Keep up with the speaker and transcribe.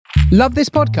Love this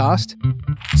podcast?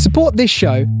 Support this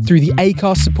show through the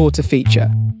Acast supporter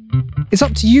feature. It's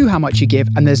up to you how much you give,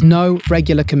 and there's no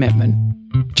regular commitment.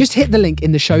 Just hit the link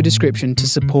in the show description to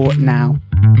support now.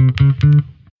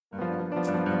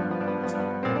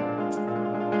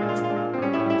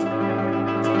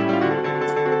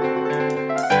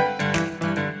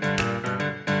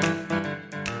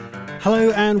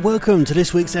 Hello and welcome to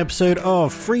this week's episode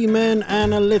of Three Men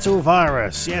and a Little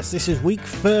Virus. Yes, this is week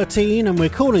 13 and we're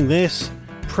calling this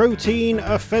Protein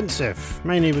Offensive,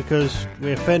 mainly because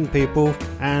we offend people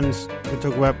and we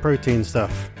talk about protein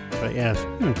stuff. But yes.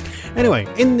 Anyway,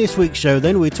 in this week's show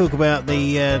then we talk about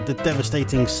the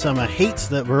devastating summer heat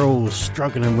that we're all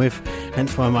struggling with,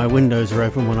 hence why my windows are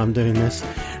open when I'm doing this.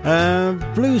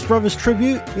 Blues Brothers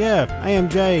tribute,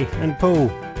 AMJ and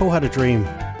Paul. Paul had a dream.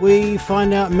 We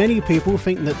find out many people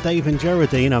think that Dave and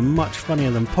Geraldine are much funnier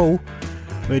than Paul,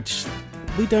 which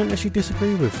we don't actually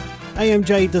disagree with.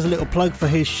 AMJ does a little plug for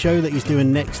his show that he's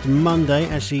doing next Monday,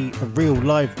 actually a real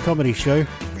live comedy show,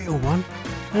 real one.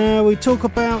 We talk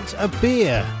about a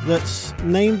beer that's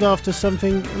named after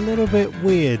something a little bit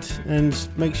weird and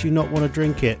makes you not want to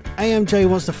drink it. AMJ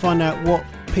wants to find out what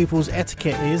people's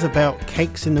etiquette is about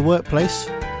cakes in the workplace.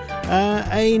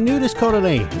 A nudist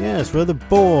colony, yes, where the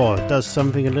boar does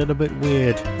something a little bit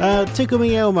weird. Tickle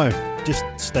me Elmo, just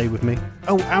stay with me.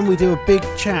 Oh, and we do a big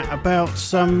chat about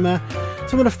some of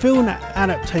the film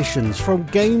adaptations from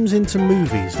games into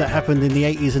movies that happened in the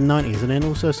 80s and 90s, and then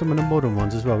also some of the modern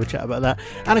ones as well. We chat about that.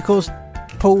 And of course,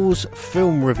 Paul's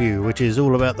film review, which is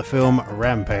all about the film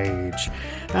Rampage.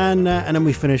 And then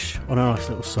we finish on a nice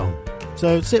little song.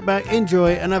 So sit back,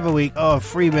 enjoy another week of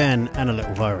Three Men and a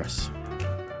Little Virus.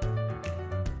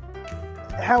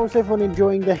 How's everyone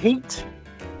enjoying the heat?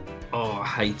 Oh, I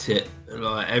hate it.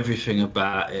 Like everything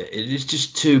about it. It is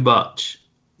just too much.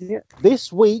 Yeah.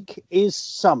 This week is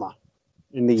summer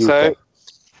in the UK. So,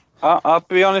 I'll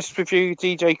be honest with you,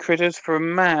 DJ Critters, for a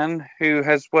man who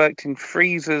has worked in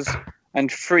freezers and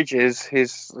fridges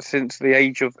since the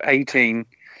age of 18,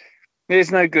 it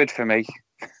is no good for me,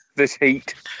 this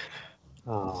heat.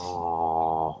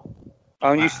 Oh.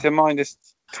 I'm used to minus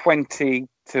 20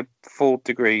 to 4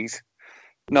 degrees.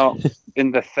 Not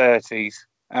in the 30s.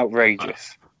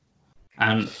 Outrageous.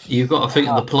 And you've got to think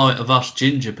of the plight of us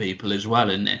ginger people as well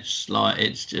in this. Like,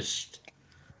 it's just...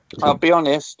 I'll be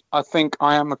honest, I think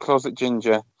I am a closet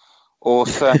ginger, or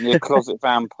certainly a closet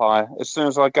vampire. As soon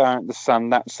as I go out in the sun,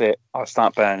 that's it. I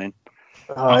start burning.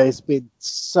 Oh, it's been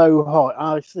so hot.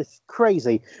 Oh, it's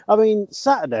crazy. I mean,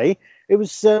 Saturday, it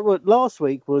was last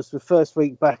week was the first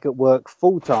week back at work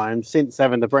full time since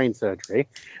having the brain surgery,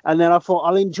 and then I thought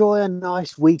I'll enjoy a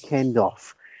nice weekend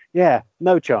off. Yeah,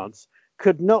 no chance.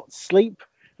 Could not sleep,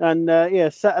 and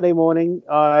Saturday morning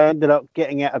I ended up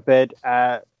getting out of bed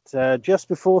at just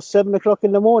before 7 o'clock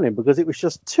in the morning because it was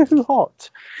just too hot.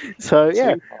 So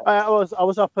I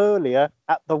was up earlier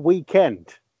at the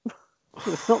weekend.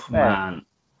 It's not fair. Man,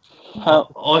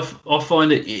 I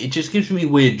find it just gives me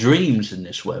weird dreams in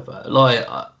this weather. Like,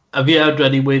 have you had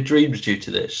any weird dreams due to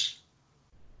this?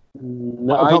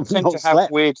 No, I tend to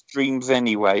have weird dreams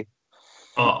anyway.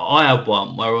 I had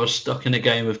one where I was stuck in a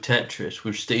game of Tetris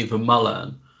with Stephen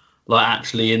Mullen, like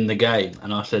actually in the game,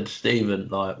 and I said, Stephen,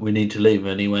 like, we need to leave,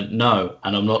 and he went, no,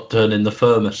 and I'm not turning the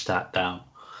thermostat down.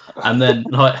 And then,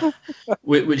 like,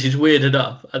 which is weird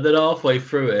enough. And then halfway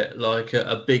through it, like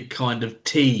a big kind of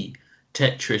T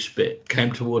Tetris bit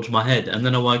came towards my head, and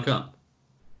then I woke up.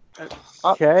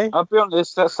 Okay. I'll be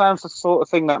honest, that sounds the sort of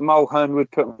thing that Mulhern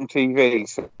would put on TV.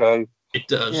 So it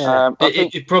does. Yeah.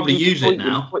 It probably use it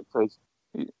now.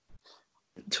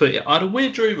 Tweet. I had a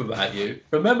weird dream about you.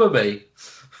 Remember me?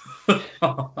 You're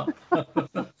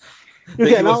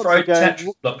you were throwing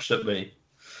Tetris blocks at me.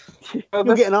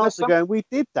 You'll get an answer going, we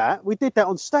did that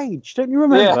on stage, don't you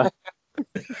remember?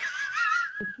 Yeah.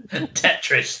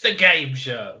 Tetris, the game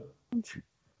show.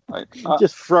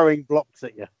 Just throwing blocks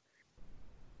at you.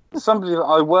 Somebody that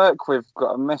I work with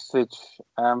got a message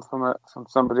from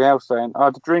somebody else saying, I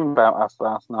had a dream about us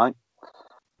last night.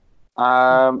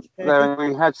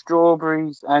 We had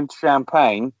strawberries and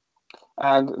champagne,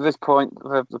 and at this point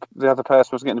the other person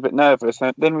was getting a bit nervous,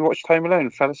 and then we watched Home Alone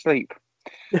and fell asleep.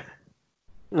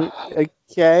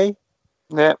 Okay.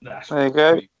 Yeah, That's there you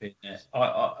go. Creepy,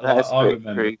 I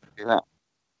remember. Creepy, that.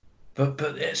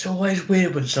 But it's always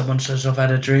weird when someone says I've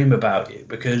had a dream about you,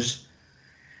 because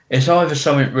it's either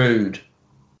something rude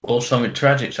or something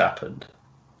tragic's happened.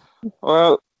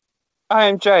 Well,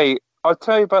 AMJ, I'll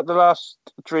tell you about the last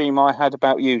dream I had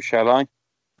about you, shall I?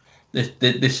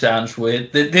 This sounds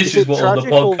weird. This is what all the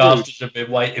podcasters have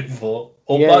been waiting for.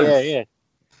 Or yeah, both. Yeah.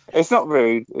 It's not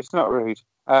rude. It's not rude.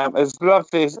 As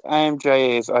lovely as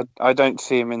AMJ is, I don't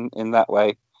see him in that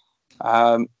way.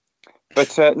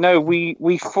 But no,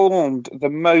 we formed the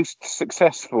most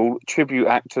successful tribute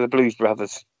act to the Blues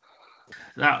Brothers.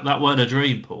 That weren't a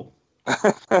dream, Paul.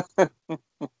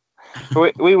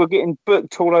 we were getting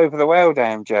booked all over the world,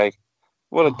 AMJ.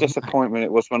 What a disappointment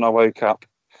it was when I woke up.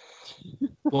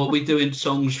 Well, we're doing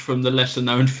songs from the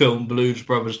lesser-known film Blues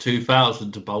Brothers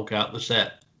 2000 to bulk out the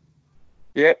set.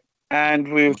 Yep,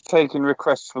 and we've taken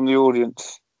requests from the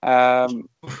audience. And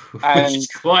it's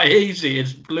quite easy.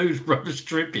 It's Blues Brothers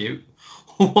tribute.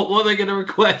 What are they going to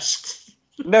request?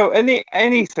 No,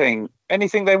 anything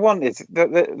they wanted.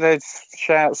 There's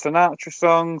shout Sinatra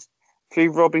songs, a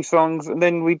few Robbie songs, and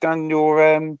then we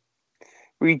duetted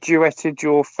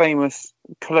your famous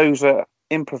closer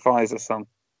improviser song.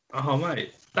 Oh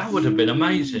mate, that would have been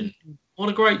amazing. What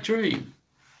a great dream.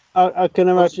 I can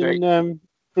imagine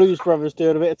Blues Brothers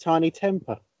doing a bit of Tiny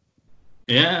Temper.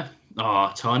 Yeah.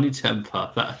 Oh, Tiny Temper.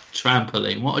 That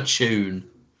Trampoline. What a tune.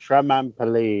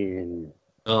 Trampoline.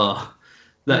 Oh,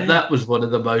 that was one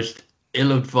of the most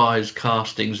ill-advised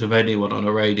castings of anyone on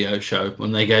a radio show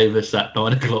when they gave us that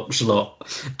 9 o'clock slot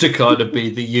to kind of be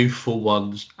the youthful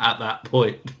ones at that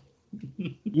point.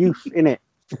 Youth in it.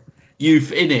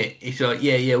 Youth in it. It's like,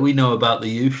 yeah, we know about the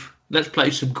youth. Let's play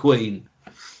some Queen.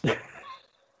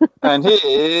 And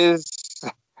here's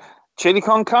Chili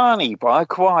Con Carne by a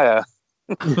choir.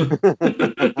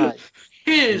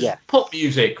 Here's pop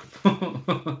music.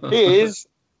 Here's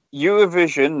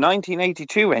Eurovision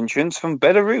 1982 entrance from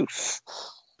Belarus.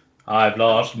 I've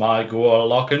lost my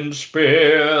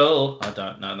Glockenspiel. I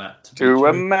don't know that. To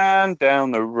a man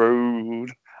down the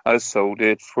road, I sold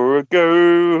it for a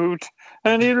goat,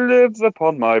 and he lives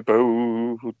upon my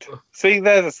boat. See,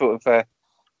 they're the sort of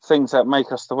things that make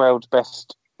us the world's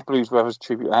best Blues Brothers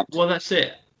tribute act. Well, that's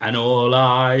it. And all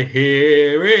I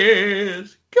hear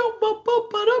is...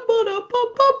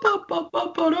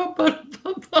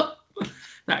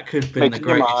 That could have been the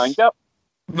greatest.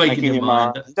 Making your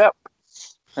mind up.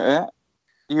 Yeah.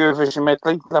 Eurovision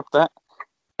medley, love that.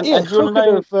 Yeah, talking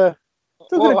of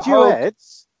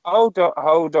duets. Hold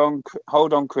on,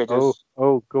 critters.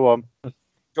 Oh, go on. Do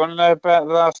you want to know about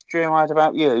the last dream I had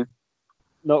about you?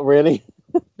 Not really.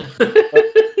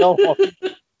 Go on.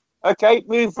 Okay,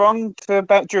 move on to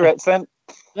about duets then.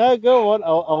 No, go on. I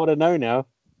want to know now.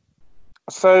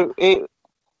 So it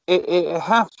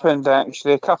happened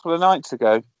actually a couple of nights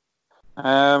ago.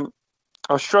 I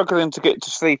was struggling to get to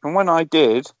sleep, and when I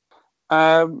did,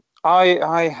 I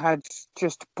had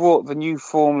just bought the new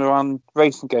Formula One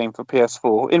racing game for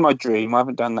PS4 in my dream. I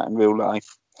haven't done that in real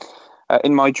life.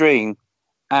 In my dream,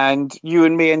 and you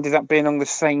and me ended up being on the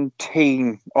same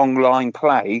team online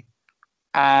play,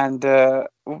 and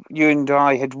you and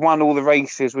I had won all the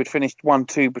races. We'd finished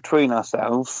 1-2 between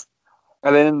ourselves.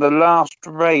 And then in the last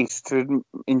race, to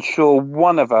ensure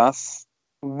one of us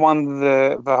won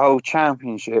the whole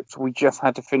championships, we just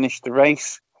had to finish the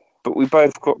race. But we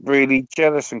both got really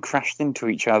jealous and crashed into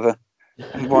each other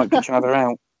and wiped each other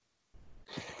out.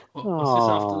 Was this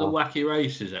after the Wacky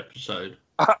Races episode?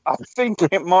 I think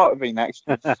it might have been,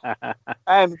 actually.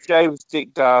 And Jay was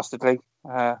Dick Dastardly.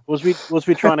 Was we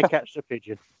trying to catch the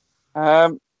pigeon?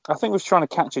 I think we was trying to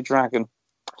catch a dragon.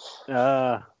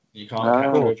 You can't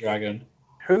catch a dragon.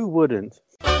 Who wouldn't?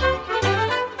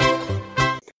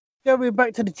 Going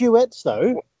back to the duets,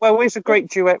 though. Well, it's a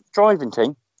great duet driving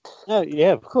team. Oh,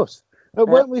 yeah, of course. But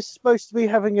weren't we supposed to be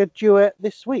having a duet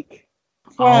this week?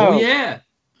 Oh, yeah.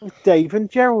 With Dave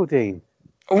and Geraldine.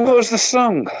 What was the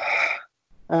song?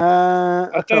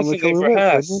 I don't think they've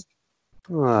rehearsed.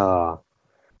 Ah.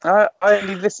 I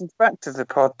only listened back to the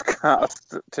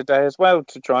podcast today as well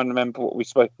to try and remember what we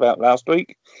spoke about last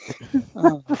week.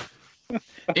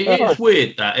 It is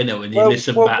weird that, isn't it, when you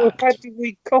listen back. We've had the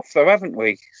week off though, haven't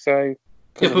we? So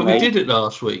yeah, but we did it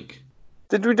last week.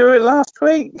 Did we do it last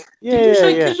week? Yeah. Did you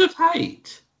say because of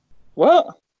hate?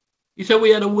 What? You said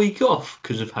we had a week off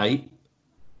because of hate?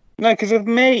 No, because of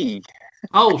me.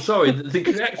 Oh, sorry, the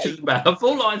connection's bad. I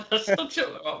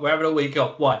thought we're having a week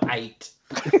off. Why, hate?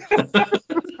 That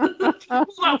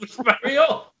was very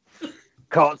odd.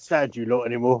 Can't stand you lot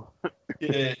anymore.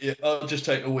 Yeah, I'll just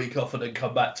take a week off and then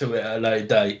come back to it at a later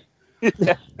date.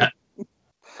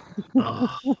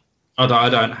 I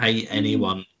don't hate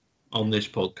anyone on this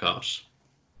podcast.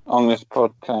 On this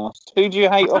podcast. Who do you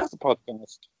hate off the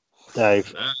podcast?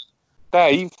 Dave.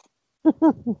 Dave?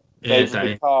 Yeah,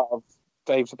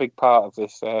 Dave's a big part of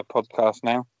this podcast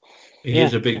now. He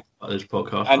is a big part of this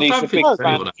podcast. And he's a big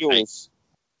fan of yours.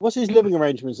 What's his living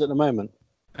arrangements at the moment?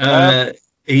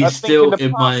 He's still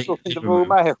in my the Royal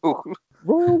Mail.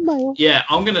 Royal Mail. Yeah,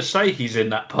 I'm going to say he's in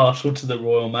that parcel to the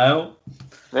Royal Mail.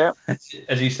 Yeah.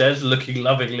 As he says, looking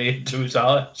lovingly into his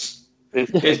eyes.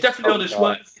 It's definitely on his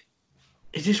way.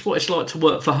 Is this what it's like to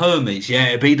work for Hermes?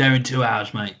 Yeah, be there in 2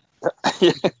 hours, mate.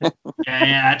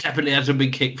 yeah, definitely hasn't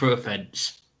been kicked through a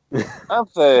fence.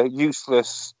 Other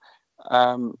useless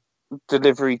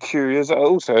delivery couriers are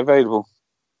also available.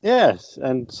 Yes,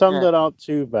 and some that aren't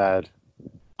too bad.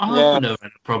 I haven't had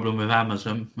a problem with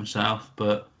Amazon myself,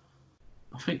 but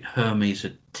I think Hermes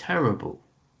are terrible.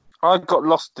 I got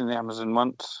lost in the Amazon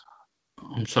once.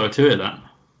 I'm sorry to hear that.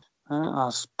 I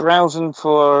was browsing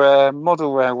for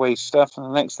model railway stuff, and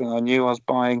the next thing I knew, I was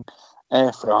buying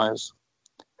air fryers.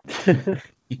 I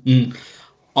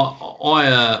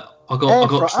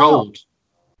got trolled.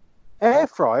 Air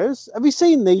fryers? Have you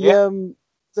seen the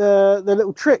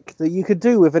little trick that you could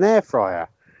do with an air fryer?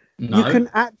 No. You can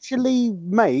actually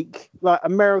make like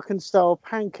American style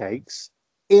pancakes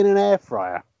in an air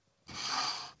fryer.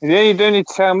 Yeah, you don't need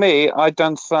to tell me. I'd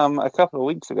done some a couple of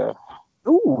weeks ago.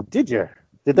 Oh, did you?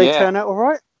 Did they turn out all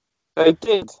right? They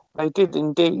did. They did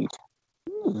indeed.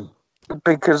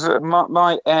 Because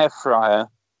my air fryer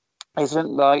isn't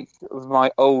like my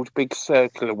old big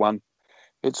circular one.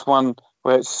 It's one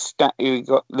where it's you've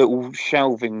got little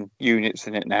shelving units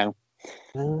in it now.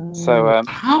 So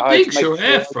how big's your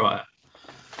air fryer?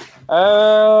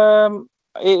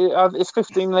 It's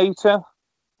 15 litre.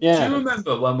 Yeah. Do you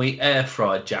remember when we air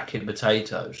fried jacket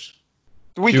potatoes?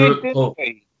 We did, didn't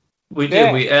we? We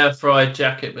did. We air fried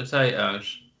jacket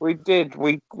potatoes. We did.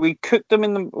 We cooked them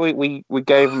in the. We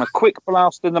gave them a quick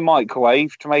blast in the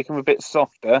microwave to make them a bit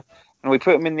softer, and we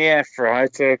put them in the air fryer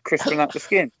to crispen up the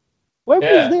skin. When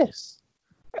was this?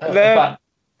 About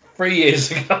 3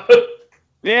 years ago.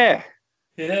 Yeah.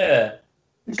 Yeah.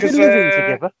 Because living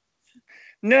together.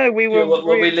 No, we were.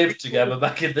 When we lived together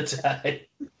back in the day.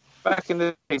 Back in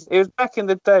the days, it was back in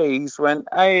the days when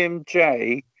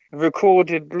AMJ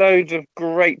recorded loads of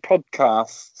great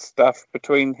podcast stuff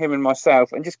between him and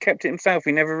myself, and just kept it himself.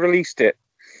 He never released it.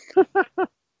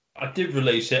 I did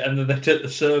release it, and then they took the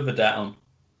server down.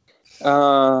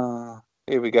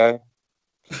 Here we go.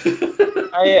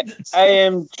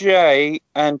 AMJ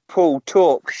and Paul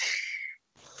talk.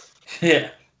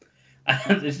 Yeah.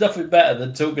 And there's nothing better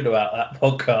than talking about that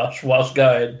podcast whilst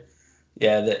going,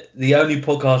 the only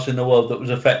podcast in the world that was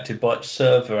affected by its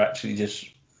server actually just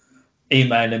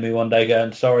emailing me one day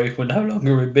going, sorry, we're no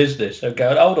longer in business. And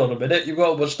going, hold on a minute, you've got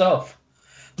all my stuff.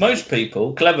 Most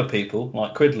people, clever people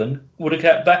like Cridland, would have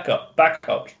kept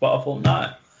backups, but I thought,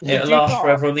 no, it'll last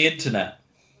forever on the internet.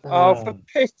 Oh, for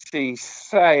pity's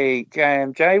sake,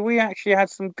 AMJ, we actually had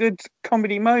some good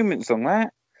comedy moments on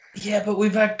that. Yeah, but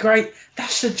we've had great...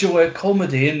 That's the joy of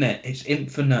comedy, isn't it? It's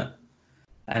infinite.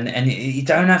 And you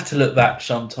don't have to look back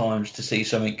sometimes to see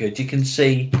something good. You can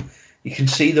see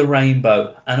the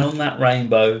rainbow, and on that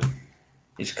rainbow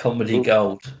is comedy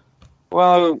gold.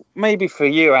 Well, maybe for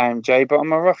you, AMJ, but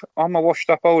I'm a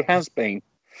washed-up old has-been.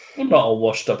 I'm not a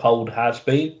washed-up old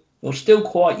has-been. You're still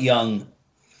quite young.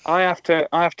 I have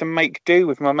to make do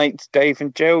with my mates Dave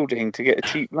and Geraldine to get a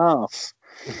cheap laughs.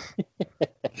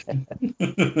 And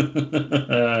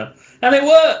it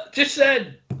worked, just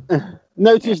then.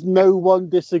 Notice no one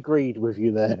disagreed with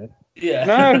you there. Yeah.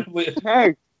 No.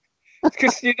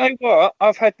 Because you know what?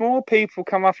 I've had more people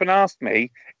come up and ask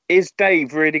me, is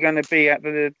Dave really going to be at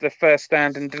the first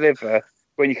stand and deliver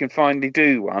when you can finally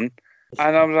do one?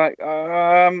 And I'm like,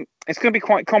 it's going to be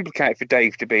quite complicated for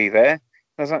Dave to be there.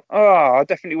 I was like, I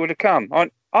definitely would have come.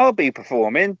 I'll be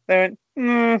performing. They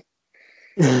went,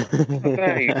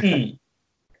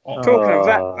 Talking of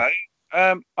that,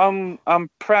 though, I'm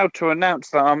proud to announce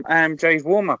that I'm AMJ's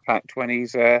warm-up act when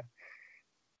he's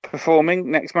performing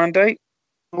next Monday.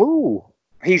 Ooh,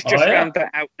 he's just found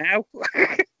that out now.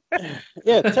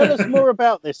 Yeah, tell us more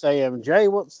about this,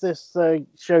 AMJ. What's this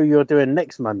show you're doing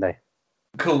next Monday?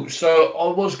 Cool. So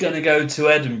I was going to go to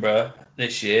Edinburgh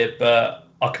this year, but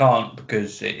I can't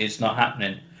because it's not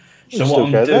happening. So what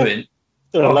I'm doing,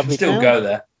 I can still go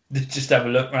there. Just have a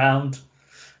look round,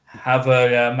 have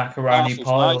a macaroni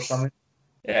pie or something.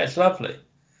 Yeah, it's lovely.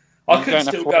 I could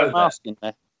still go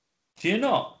there. Do you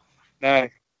not? No.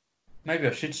 Maybe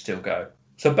I should still go.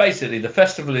 So basically, the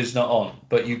festival is not on,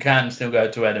 but you can still go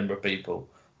to Edinburgh, people.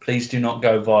 Please do not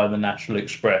go via the National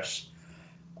Express.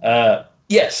 So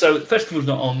the festival's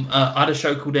not on. I had a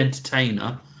show called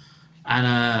Entertainer, and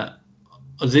I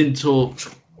was in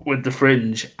talks with the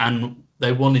Fringe, and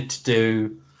they wanted to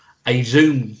do a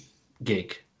Zoom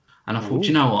gig. And I thought,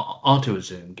 you know what, I'll do a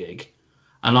Zoom gig.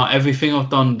 And like everything I've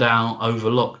done down over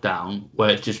lockdown, where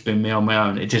it's just been me on my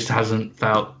own, it just hasn't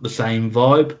felt the same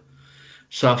vibe.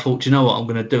 So I thought, you know what, I'm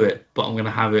going to do it, but I'm going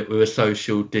to have it with a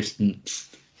social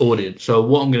distance audience. So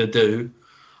what I'm going to do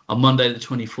on Monday the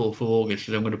 24th of August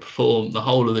is I'm going to perform the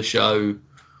whole of the show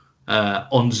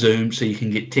on Zoom, so you can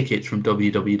get tickets from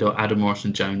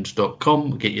www.adammorrisonjones.com.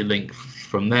 We'll get your link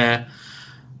from there.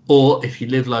 Or if you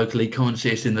live locally, come and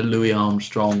see us in the Louis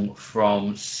Armstrong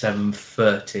from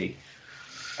 7:30.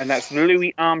 And that's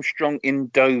Louis Armstrong in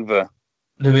Dover.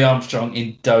 Louis Armstrong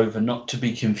in Dover, not to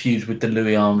be confused with the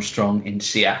Louis Armstrong in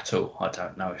Seattle. I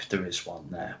don't know if there is one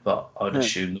there, but I'd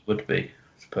assume there would be.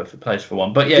 It's a perfect place for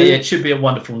one. But yeah, it should be a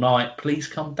wonderful night. Please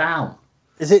come down.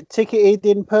 Is it ticketed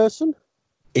in person?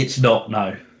 It's not,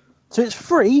 no. So it's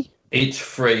free? It's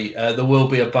free. There will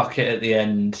be a bucket at the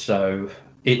end, so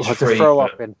it's Or free. to throw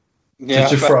up in. Yeah,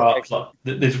 to throw up. Like,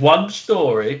 there's one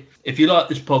story. If you like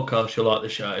this podcast, you'll like the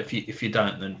show. If you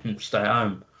don't, then stay at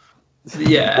home.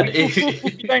 Yeah, and if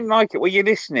you don't like it, well, you're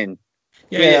listening.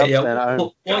 Yeah.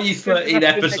 What are you 13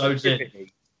 episodes in?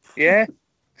 Yeah,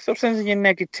 stop sending your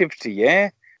negativity. Yeah,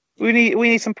 we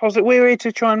need some positive. We're here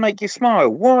to try and make you smile.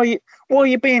 Why are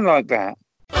you being like that?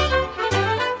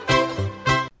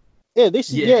 Yeah,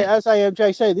 this is as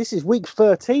AMJ said, this is week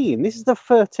 13. This is the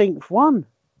 13th one.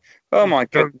 Oh my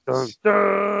goodness!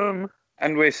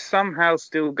 And we're somehow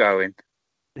still going.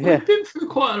 Yeah. We've been through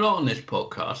quite a lot on this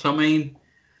podcast. I mean,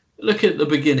 look at the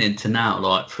beginning to now,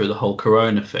 like through the whole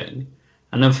Corona thing,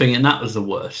 and I'm thinking that was the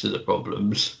worst of the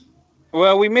problems.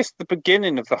 Well, we missed the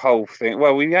beginning of the whole thing.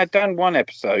 Well, we had done one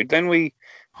episode, then we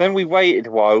waited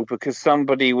a while because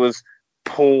somebody was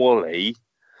poorly.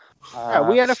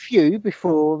 We had a few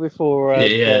before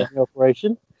the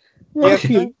operation. Yeah.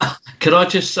 Can I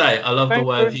just say, I love the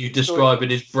way of you describing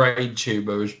his brain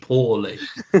tumour as poorly.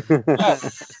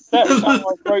 That's how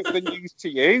I broke the news to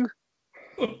you.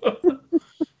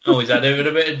 Oh, he's had him in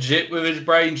a bit of jip with his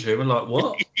brain tumour. Like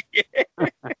what?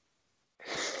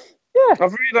 Yeah,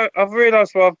 I've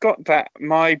realised where I've got that.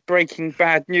 My Breaking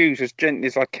Bad news as gently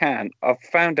as I can. I've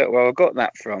found out where I got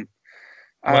that from.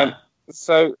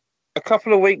 So a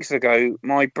couple of weeks ago,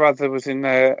 my brother was in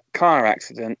a car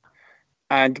accident,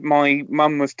 and my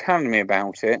mum was telling me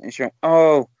about it. And she went,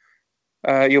 "Oh,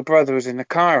 your brother was in a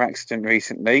car accident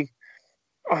recently."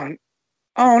 Oh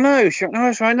no! She went, "No,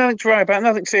 that's right. Nothing to worry about.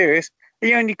 Nothing serious.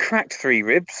 He only cracked 3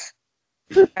 ribs,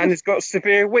 and has got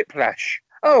severe whiplash."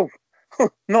 Oh.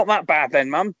 Not that bad then,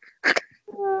 Mum.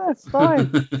 It's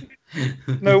fine.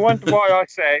 No wonder why I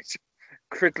said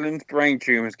Cridland's brain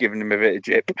tumour's giving him a bit of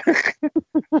jip.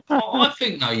 I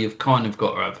think, though, you've kind of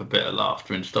got to have a bit of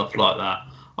laughter and stuff like that.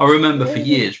 I remember for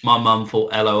years my mum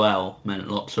thought LOL meant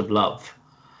lots of love.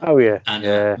 Oh, yeah. And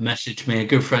messaged me, a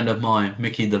good friend of mine,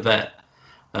 Mickey the Vet,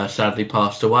 sadly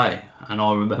passed away. And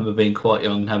I remember being quite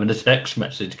young and having a text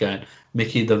message going,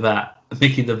 Mickey the Vet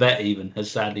even has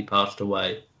sadly passed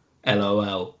away.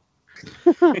 LOL.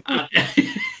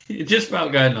 It just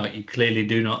felt going like, you clearly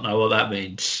do not know what that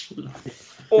means.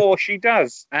 Or she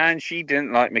does, and she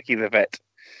didn't like Mickey the Vet.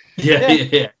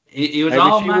 Yeah. He was a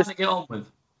hard man to get on with.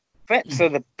 Vets are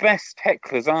the best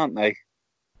hecklers, aren't they?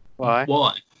 Why?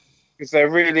 Because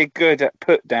they're really good at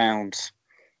put downs.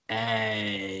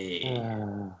 Hey.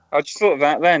 I just thought of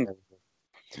that then.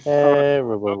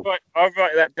 Terrible. I'll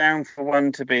write that down for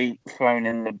one to be thrown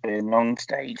in the bin on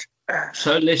stage.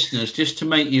 So, listeners, just to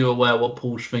make you aware what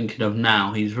Paul's thinking of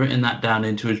now, he's written that down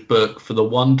into his book for the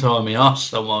one time he asks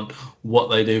someone what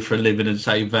they do for a living and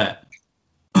say vet.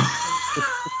 I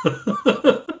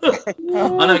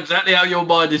know exactly how your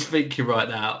mind is thinking right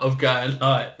now, of going,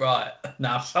 right,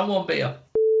 now someone be a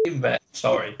vet.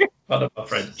 Sorry, pardon my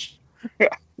French.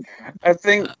 I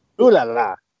think... Ooh la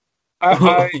la.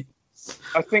 I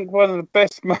think one of the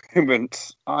best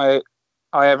moments I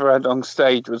ever had on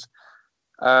stage was...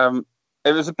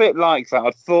 it was a bit like that.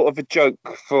 I'd thought of a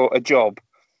joke for a job,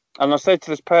 and I said to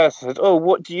this person, I said, "Oh,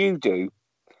 what do you do?"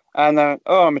 And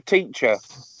I'm a teacher.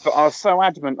 But I was so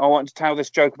adamant I wanted to tell this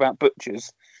joke about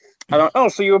butchers. And I,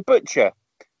 so you're a butcher,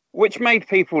 which made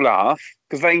people laugh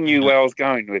because they knew where I was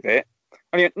going with it.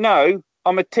 And he went, "No,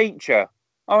 I'm a teacher."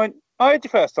 I went, "I heard you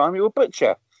first time, you're a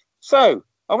butcher." So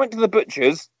I went to the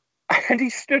butchers, and he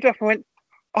stood up and went,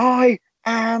 "I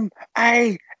am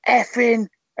a effing."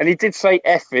 And he did say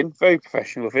effing, very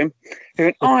professional of him. He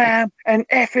went, "I am an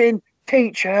effing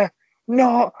teacher,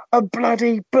 not a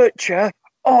bloody butcher.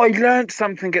 I learnt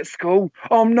something at school.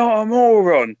 I'm not a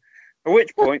moron." At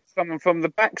which point, someone from the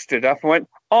back stood up and went,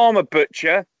 "I'm a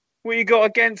butcher. What you got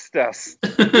against us?"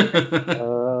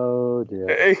 Oh,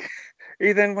 dear.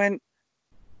 He then went,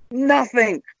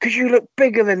 "Nothing, because you look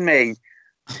bigger than me."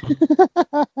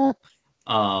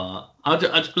 I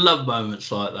just love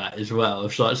moments like that as well.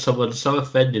 It's like someone's so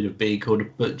offended of being called a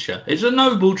butcher. It's a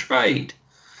noble trade.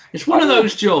 It's one of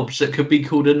those jobs that could be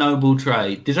called a noble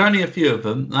trade. There's only a few of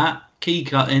them. That, key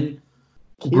cutting,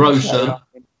 grocer.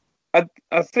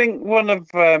 I think one of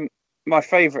my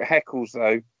favourite heckles,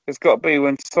 though, has got to be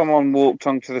when someone walked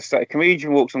onto the stage, a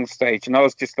comedian walked on the stage, and I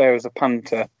was just there as a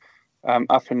punter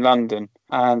up in London,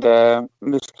 and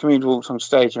this comedian walked on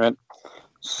stage and went,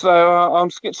 so I'm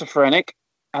schizophrenic,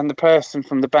 and the person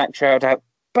from the back shouted out,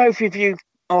 both of you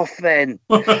off then.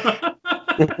 That's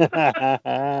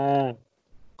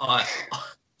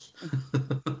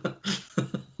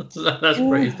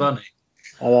pretty funny.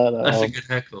 I like that. That's a good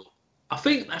heckle. I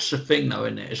think that's the thing, though,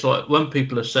 isn't it? It's like when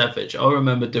people are savage. I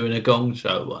remember doing a gong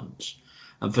show once,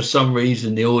 and for some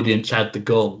reason the audience had the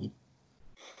gong.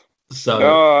 So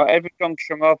every gong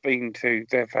show I've been to,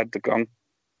 they've had the gong.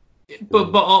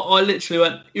 But I literally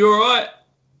went, "You all right?"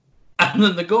 And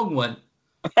then the gong went.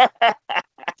 It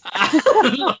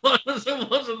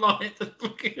wasn't like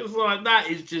it was like that.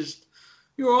 It's just,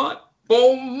 "You all right?"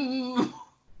 Boom.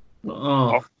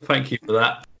 Oh, thank you for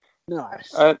that.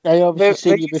 Nice. They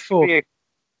obviously seen you before.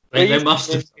 They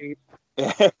must have.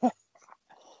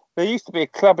 There used to be a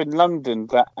club in London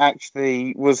that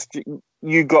actually was,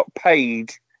 you got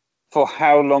paid for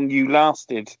how long you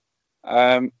lasted,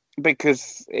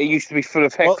 because it used to be full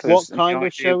of hecklers. What kind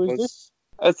of show is this?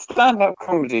 A stand-up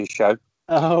comedy show.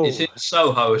 Oh, It's in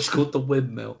Soho. It's called the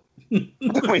Windmill.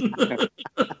 the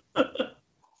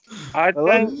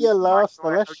longer you last, the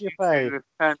less you pay.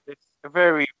 It's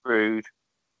very rude.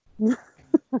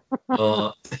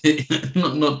 Not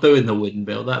doing the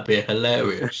windmill. That'd be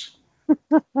hilarious.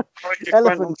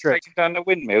 Elephant trick. Taking down the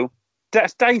windmill.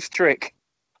 That's Dave's trick.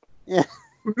 Yeah.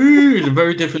 It's a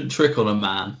very different trick on a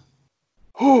man.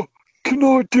 Oh, can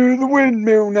I do the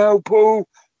windmill now, Paul?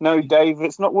 No, Dave,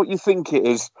 it's not what you think it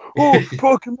is. Oh,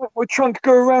 I can make my trunk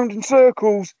go around in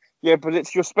circles. Yeah, but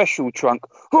it's your special trunk.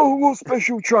 Oh, what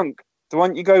special trunk? The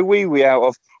one you go wee-wee out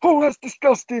of. Oh, that's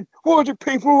disgusting. Why do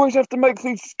people always have to make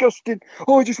things disgusting?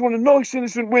 Oh, I just want a nice,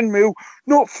 innocent windmill,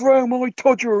 not throw my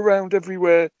todger around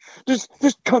everywhere. This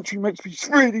country makes me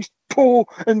really poor,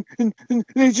 and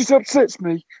it just upsets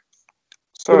me.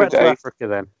 Go Sorry, back to Dave. Africa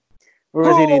then. Or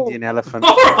is he an Indian elephant?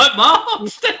 All right, Mark,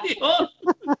 steady on.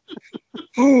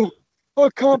 Oh, I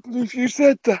can't believe you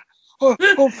said that. Oh,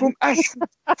 I'm from Ashford,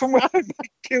 from where I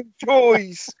kill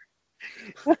toys.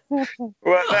 Well,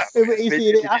 Is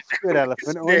he an African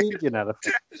elephant or an Indian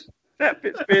elephant? That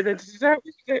bit's being edited out,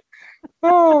 isn't it?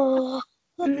 Oh.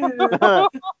 No,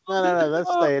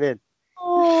 let's stay it in.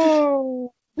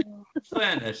 Oh. In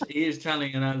fairness, he is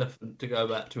telling an elephant to go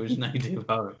back to his native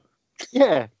home.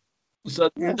 Yeah. So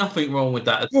there's nothing wrong with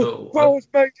that at all. Well, I was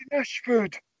made in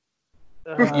Ashford.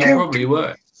 You probably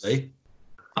were, actually.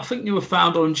 I think you were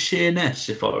found on Sheerness,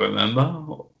 if I remember.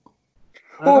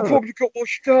 I probably got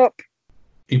washed up.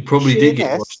 You probably did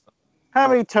get washed up. How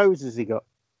many toes has he got?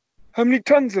 How many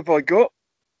tons have I got?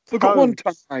 I've got 1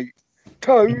 ton, mate.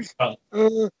 Toes?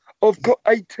 I've got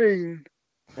 18.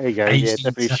 There you go. 18 Yeah,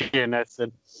 definitely Sheerness.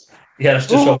 And... Yeah, that's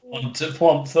just on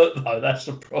 1 foot, though. That's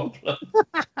the problem.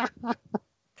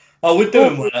 Oh, we're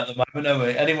doing one at the moment, aren't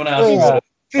we? Anyone else? Yeah.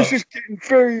 This is getting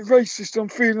very racist. I'm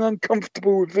feeling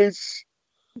uncomfortable with this.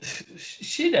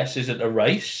 Sheerness isn't a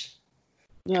race.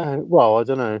 No, well, I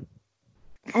don't know.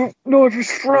 Well, neither is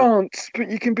France,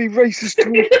 but you can be racist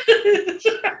towards...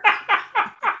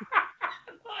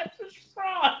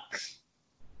 France.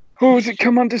 Oh, has it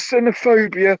come under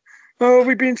xenophobia? Oh, are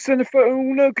we being xenophobic? Oh,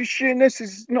 no, because Sheerness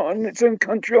is not in its own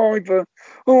country either.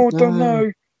 Oh, I don't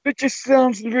know. It just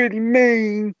sounds really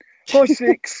mean. Hi,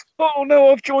 Six. Oh,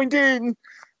 no, I've joined in.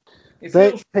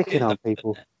 They're picking on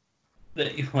people.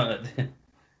 I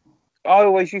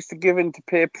always used to give in to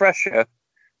peer pressure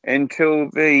until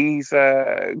these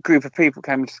group of people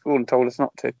came into school and told us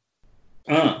not to.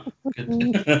 Oh,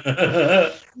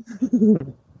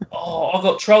 I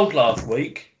got trolled last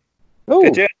week. Oh,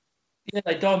 Did you? Yeah,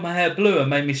 they dyed my hair blue and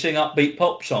made me sing upbeat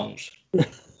pop songs.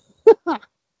 I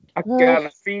got a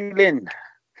feeling.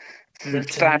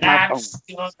 Tonight's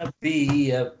gonna be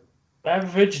a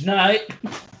average night.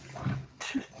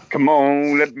 Come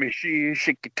on, let me see you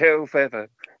shake your tail feather.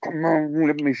 Come on,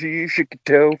 let me see you shake your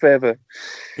tail feather.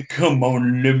 Come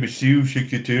on, let me see you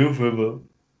shake your tail feather.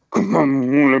 Come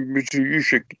on, let me see you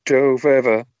shake your tail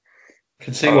feather.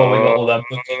 Can see why we got all that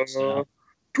bookings now.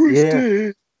 Twist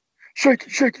it. Shake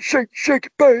it, shake it, shake it, shake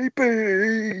it,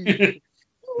 baby.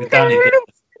 With Danny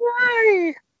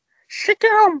Way. Shake it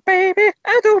on, baby.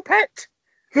 Adult pet.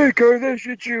 There you go, there's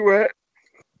your duet.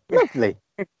 lovely.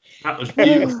 That was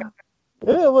beautiful.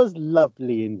 It was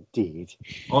lovely indeed.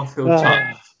 I feel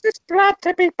touched. Just glad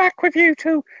to be back with you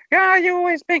two. Yeah, you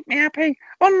always make me happy.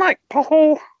 Unlike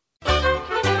Paul.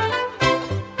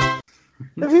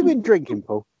 Have you been drinking,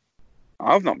 Paul?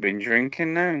 I've not been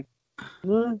drinking, no.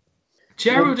 No.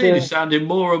 Geraldine is sounding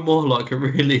more and more like a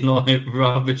really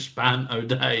rubbish Banto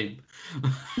Dame.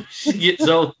 She gets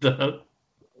older.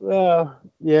 Well,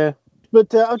 yeah.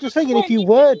 But I'm just thinking, if you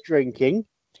were drinking,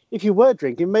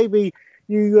 maybe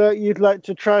you'd like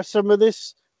to try some of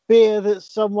this beer that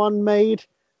someone made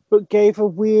but gave a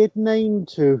weird name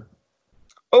to.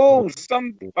 Oh,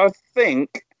 I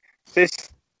think this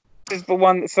is the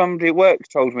one that somebody at work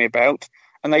told me about,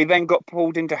 and they then got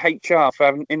pulled into HR for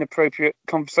having inappropriate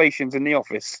conversations in the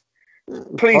office.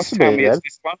 Please tell me it's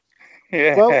this one.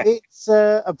 Yeah. Well, it's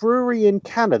a brewery in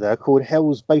Canada called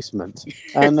Hell's Basement,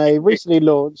 and they recently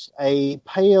launched a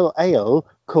pale ale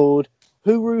called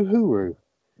Huru Huru,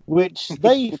 which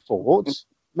they thought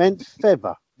meant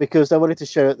feather, because they wanted to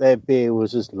show that their beer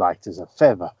was as light as a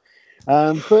feather.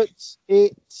 But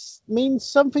it means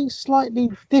something slightly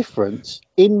different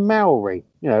in Maori,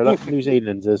 like New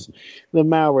Zealanders, the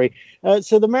Maori.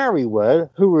 So the Maori word,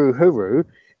 Huru Huru,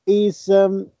 is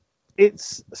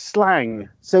it's slang.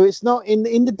 So it's not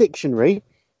in the dictionary.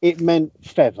 It meant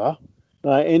feather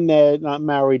in their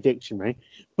Maori dictionary,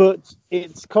 but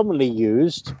it's commonly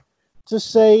used to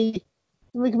say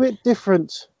something a bit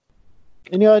different.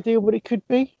 Any idea what it could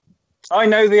be? I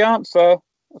know the answer,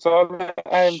 so I'll let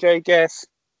AMJ guess.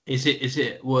 Is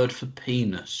it a word for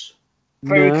penis?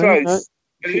 Very close.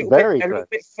 No. A little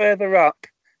bit further up.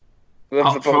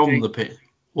 Up from the pit.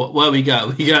 Where we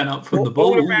go? We're going up from the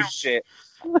balls. All around it.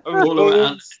 All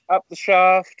around. Up the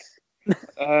shaft.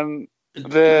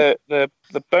 The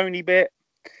bony bit.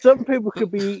 Some people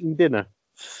could be eating dinner.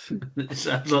 It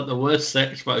sounds like the worst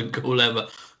sex phone call ever.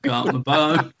 Go up the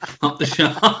bone, up the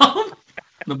shaft,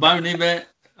 the bony bit.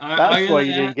 That's why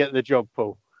you didn't get the job,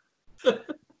 Paul.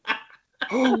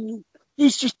 Oh,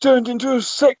 he's just turned into a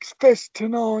sex fest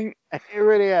tonight. It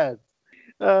really has.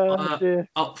 Dear.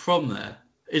 Up from there.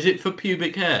 Is it for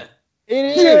pubic hair? It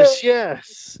is,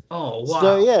 yes. Oh, wow.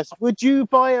 So, yes, would you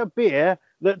buy a beer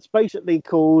that's basically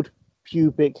called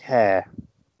pubic hair?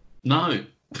 No.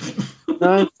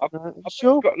 No? I've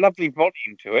Sure? got a lovely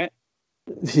volume to it.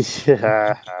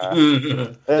 Yeah.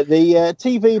 The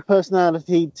TV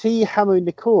personality T. Hamu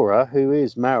Nikora, who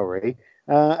is Maori,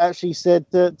 actually said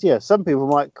that, some people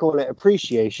might call it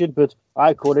appreciation, but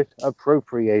I call it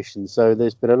appropriation. So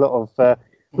there's been a lot of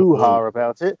hoo-ha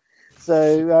about it.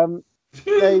 So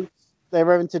they're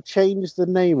having to change the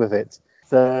name of it.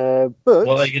 So, but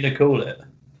what are they going to call it?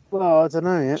 Well, I don't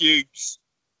know yet. Juice.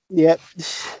 Yep.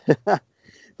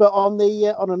 But on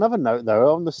another note,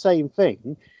 though, on the same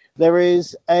thing, there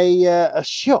is a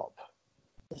shop.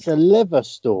 It's a leather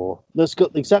store that's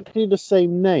got exactly the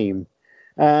same name.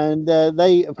 And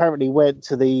they apparently went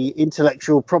to the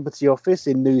Intellectual Property Office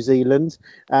in New Zealand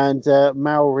and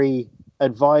Maori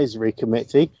Advisory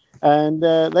Committee. And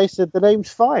they said the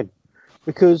name's fine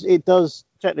because it does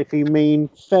technically mean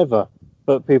feather,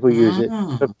 but people use it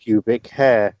for pubic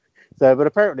hair. So, but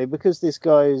apparently, because this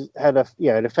guy had a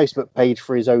Facebook page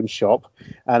for his own shop,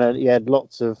 and he had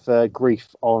lots of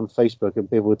grief on Facebook, and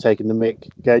people were taking the mick,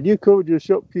 going, "You called your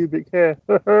shop pubic hair."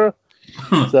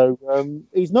 So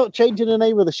he's not changing the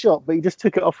name of the shop, but he just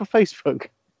took it off of Facebook.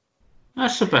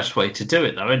 That's the best way to do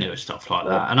it, though, isn't it? With stuff like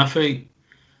that, and I think.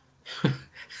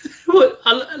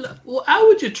 How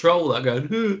would you troll that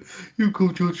going, you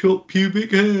called your shop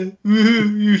pubic hair,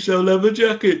 you sell leather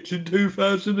jackets in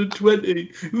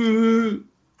 2020.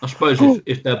 I suppose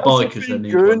if they're bikers, they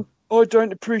need one. I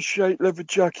don't appreciate leather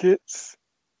jackets.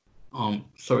 I'm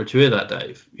sorry to hear that,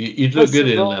 Dave. You'd look good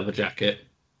in a leather jacket.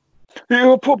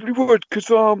 Yeah, I probably would,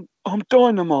 because I'm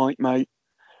dynamite, mate.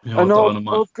 You're and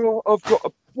dynamite. I've got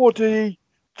a body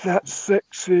that's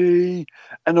sexy,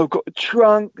 and I've got a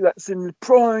trunk that's in the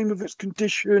prime of its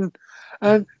condition,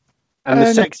 and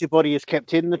the sexy body is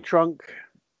kept in the trunk.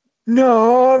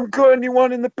 No, I haven't got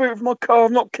anyone in the boot of my car.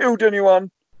 I've not killed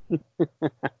anyone.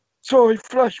 Sorry,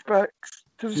 flashbacks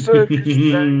to the circus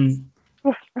days.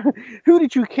 Who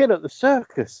did you kill at the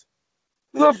circus?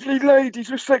 Lovely ladies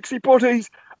with sexy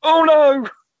bodies. Oh no!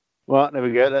 Well, there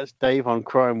we go. That's Dave on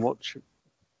Crime Watch.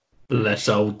 Bless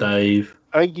old Dave.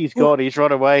 I think he's gone. He's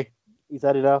run away. He's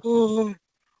had enough. Oh,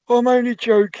 I'm only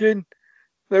joking.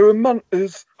 There were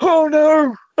munters. Oh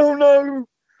no! Oh no!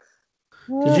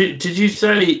 Did you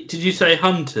say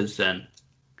hunters then?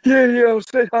 Yeah, I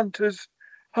said hunters.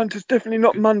 Hunters, definitely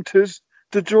not munters.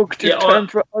 The derogative term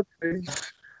for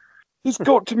uglies. It's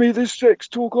got to me, this sex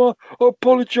talk. I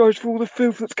apologise for all the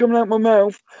filth that's coming out my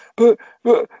mouth, but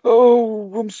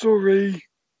I'm sorry.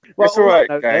 Well, it's all right,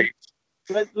 Dave.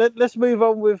 Let's move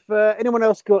on with anyone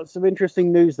else got some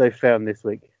interesting news they found this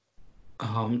week?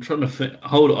 Oh, I'm trying to think.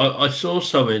 Hold on, I saw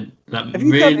something that Have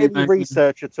you really done any made me-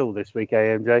 research at all this week,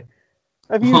 AMJ?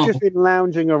 Have you just been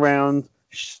lounging around,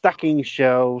 stacking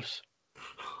shelves?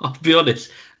 I'll be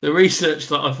honest. The research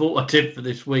that I thought I did for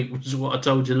this week was what I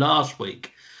told you last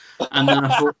week, and then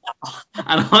I thought,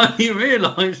 and I only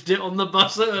realised it on the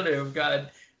bus earlier. I'm going.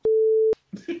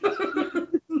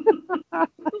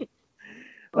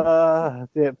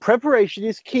 Preparation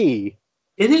is key.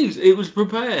 It is. It was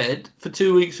prepared for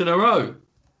 2 weeks in a row.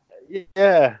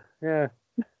 Yeah.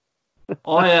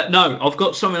 I've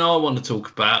got something I want to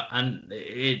talk about, and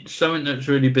it's something that's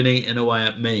really been eating away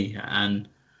at me and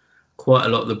quite a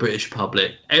lot of the British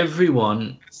public.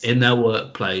 Everyone in their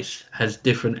workplace has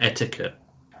different etiquette.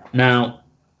 Now,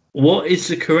 what is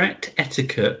the correct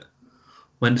etiquette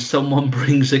when someone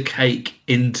brings a cake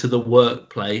into the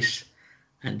workplace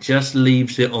and just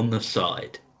leaves it on the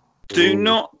side? Do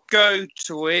not go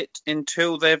to it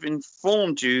until they've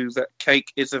informed you that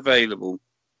cake is available.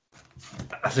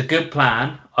 That's a good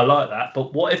plan. I like that.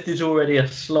 But what if there's already a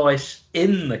slice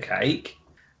in the cake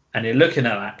and you're looking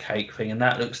at that cake thing and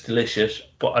that looks delicious,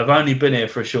 but I've only been here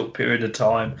for a short period of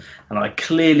time and I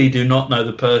clearly do not know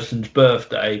the person's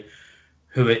birthday,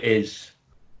 who it is?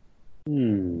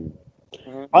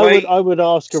 I would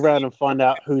ask around and find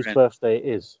out whose birthday it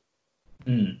is.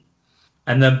 And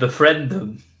then befriend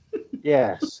them.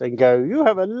 Yes, and go, you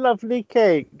have a lovely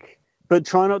cake. But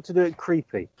try not to do it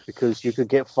creepy, because you could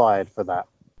get fired for that.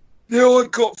 Yeah, I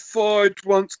got fired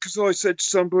once because I said to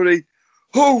somebody,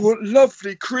 "Oh, what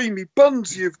lovely creamy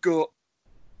buns you've got."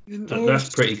 And I That's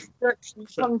was pretty... actually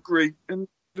hungry, and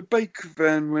the baker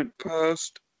van went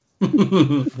past. but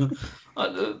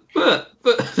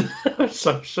that's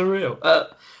so surreal.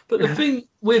 But the thing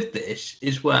with this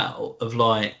as well, of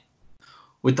like,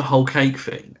 with the whole cake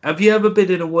thing, have you ever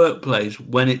been in a workplace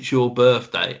when it's your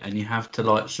birthday and you have to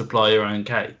like supply your own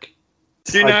cake?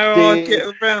 Do you know how I get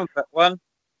around that one?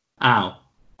 Ow.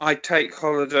 I take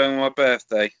holiday on my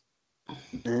birthday.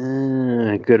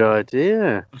 Good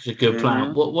idea. That's a good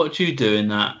plan. What do you do in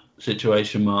that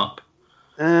situation, Mark?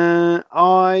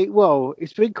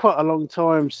 It's been quite a long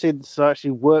time since I actually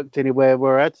worked anywhere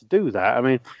where I had to do that. I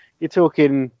mean, you're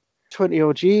talking 20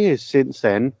 odd years since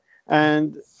then.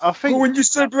 And I think when you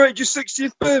celebrate your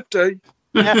 60th birthday.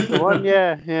 That's the one,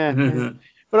 yeah.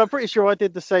 But I'm pretty sure I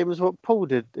did the same as what Paul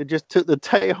did. It just took the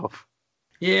day off.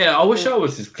 Yeah, I wish I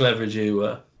was as clever as you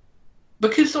were.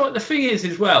 Because like the thing is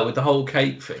as well with the whole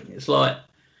cake thing, it's like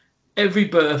every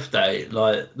birthday,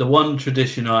 like the one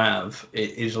tradition I have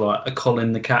is like a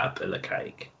Colin the Caterpillar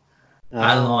cake.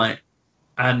 And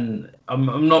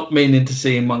I'm not meaning to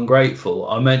seem ungrateful.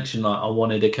 I mentioned like I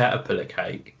wanted a caterpillar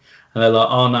cake. And they're like,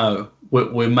 oh no,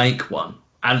 we'll make one.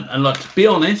 And like, to be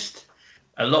honest,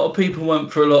 a lot of people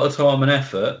went for a lot of time and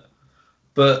effort.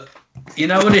 But you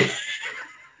know what it...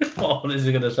 Oh, this is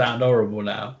going to sound horrible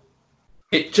now.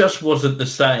 It just wasn't the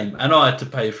same. And I had to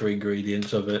pay for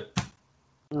ingredients of it.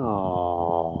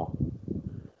 Oh.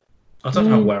 I don't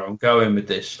know where I'm going with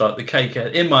this. Like the cake,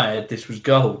 in my head, this was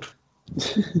gold.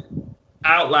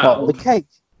 Out loud. Like the cake.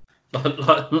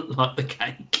 Like the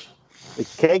cake. The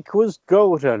cake was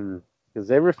golden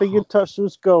because everything you touched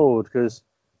was gold because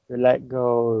you like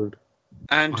gold.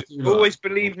 And always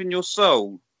believe in your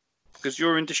soul because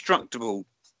you're indestructible.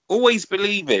 Always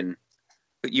believe in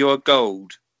that you are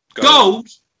gold. Gold?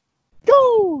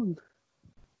 Gold!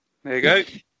 There you go.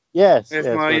 Yes. There's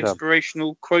my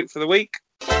inspirational quote for the week.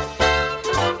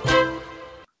 I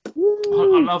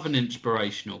love an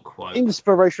inspirational quote.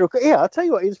 Yeah, I'll tell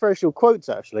you what, inspirational quotes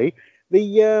actually.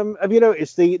 Have you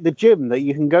noticed the gym that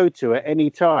you can go to at any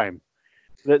time?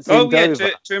 That's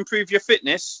to improve your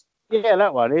fitness. Yeah,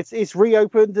 that one. It's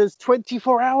reopened as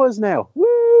 24 hours now.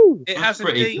 Woo! It has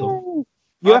indeed. Cool.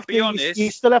 Honest. You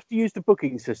still have to use the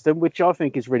booking system, which I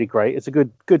think is really great. It's a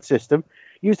good system.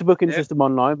 Use the booking system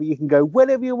online, but you can go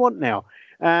whenever you want now.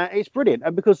 It's brilliant,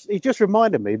 and because it just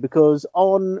reminded me, because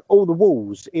on all the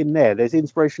walls in there's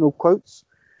inspirational quotes,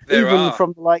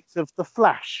 from the likes of The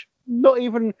Flash. Not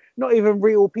even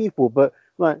real people, but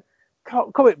like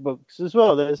comic books as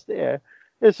well. There's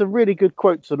some really good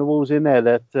quotes on the walls in there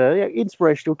that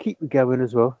inspirational, keep me going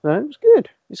as well. So it was good.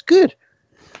 It's good.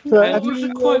 So, what was the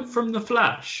quote from The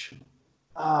Flash?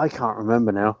 I can't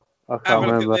remember now. I can't Have a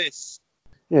remember. look at this.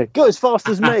 Yeah, go as fast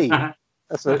as me.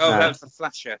 That's it. That's the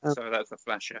Flasher. Sorry, that's the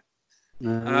Flasher.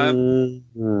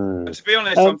 To be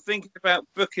honest, I'm thinking about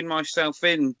booking myself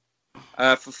in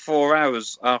for 4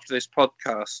 hours after this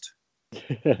podcast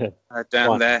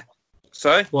down there.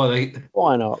 So why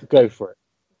not? Go for it.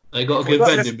 They got a good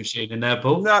vending machine in there,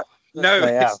 Paul. No,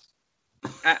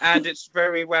 and it's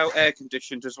very well air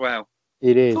conditioned as well.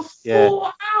 It is. For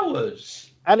 4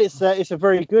 hours. And it's a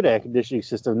very good air conditioning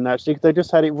system. Actually, they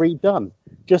just had it redone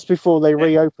just before they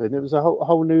reopened. It was a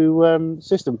whole new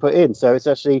system put in, so it's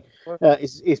actually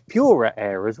it's purer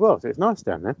air as well. So it's nice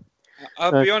down there.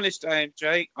 I'll be honest,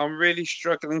 AMJ, I'm really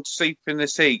struggling to sleep in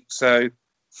this heat. So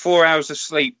 4 hours of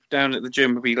sleep down at the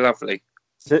gym would be lovely.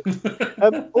 So,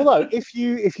 although if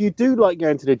you do like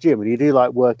going to the gym and you do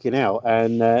like working out,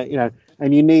 and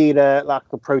and you need like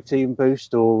a protein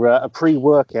boost or a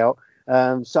pre-workout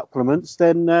supplements,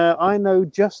 then I know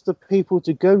just the people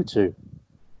to go to.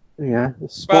 Yeah,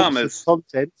 farmers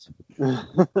content.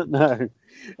 No,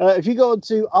 if you go on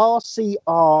to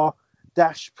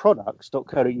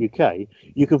rcr-products.co.uk,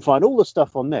 you can find all the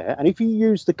stuff on there, and if you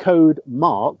use the code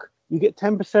MARK, you get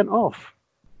 10% off.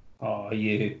 Oh,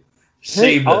 you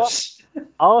seamless.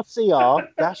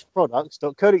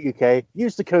 rcr-products.co.uk.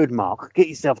 Use the code MARK. Get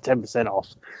yourself 10%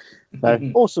 off.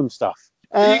 So, awesome stuff.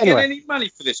 Are you anyway. getting any money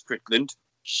for this, Crickland?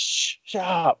 Shh, shut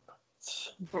up.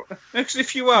 Because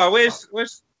if you are, where's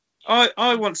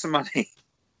I want some money.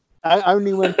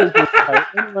 Only when people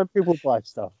buy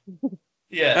stuff.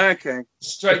 Yeah. Okay.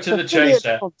 Straight to the chase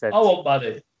there. I want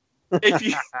money.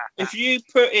 If you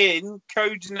put in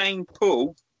code name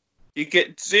Paul, you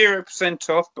get 0%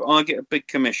 off, but I get a big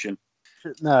commission.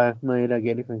 No, you don't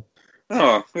get anything.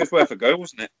 Oh, it was worth a go,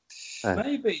 wasn't it?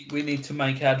 Maybe we need to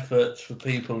make adverts for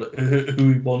people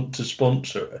who want to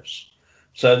sponsor us.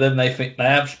 So then they think they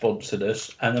have sponsored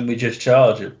us, and then we just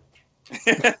charge them.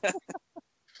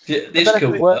 This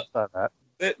could work.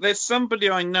 There's somebody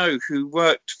I know who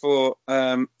worked for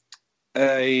a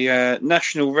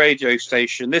national radio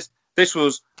station. This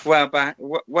was way back,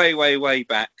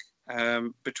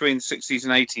 between the 60s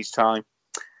and 80s time.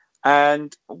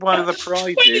 And one of the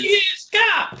prizes... 20 years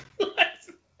gap! Between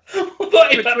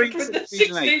the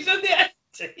 60s and the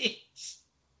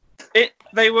 80s.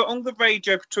 They were on the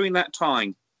radio between that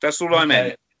time. That's all I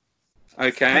meant.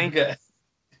 Okay.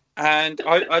 And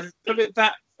I put it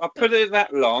that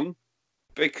long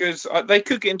because they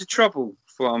could get into trouble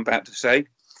for what I'm about to say.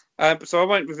 So I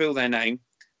won't reveal their name.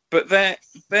 But they're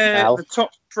the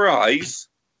top prize.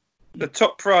 The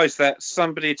top prize that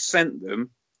somebody had sent them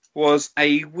was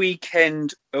a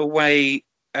weekend away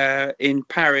in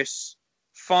Paris,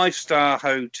 5-star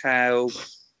hotel,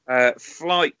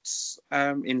 flights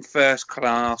in first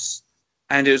class,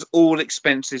 and it was all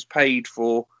expenses paid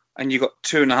for, and you got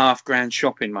 $2,500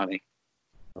 shopping money.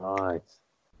 Right.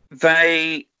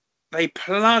 They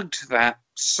plugged that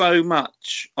so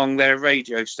much on their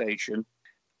radio station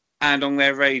and on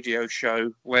their radio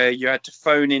show, where you had to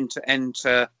phone in to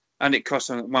enter, and it cost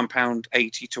them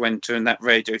 £1.80 to enter, and that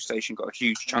radio station got a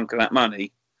huge chunk of that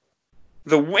money.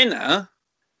 The winner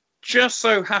just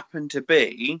so happened to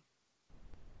be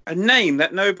a name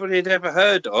that nobody had ever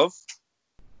heard of,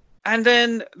 and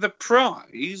then the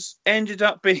prize ended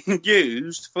up being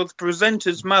used for the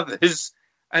presenter's mother's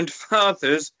and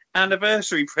father's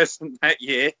anniversary present that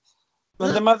year,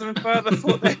 when the mother and father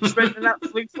thought they'd spent an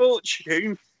absolute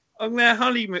fortune on their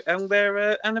honeymoon, on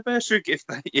their anniversary gift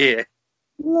that year.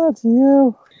 Bloody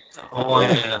hell.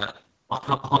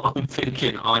 I'm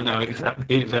thinking I know exactly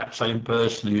the exact same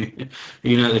person who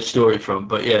you know the story from,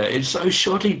 but yeah, it's so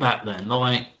shoddy back then.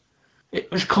 Like, it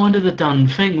was kind of the done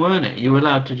thing, weren't it? You were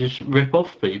allowed to just rip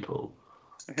off people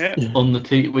on the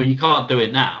TV. Well, you can't do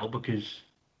it now because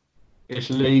it's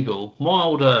illegal. My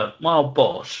old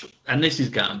boss, and this is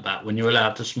going back when you were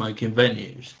allowed to smoke in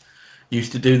venues,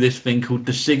 used to do this thing called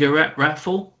the cigarette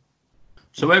raffle.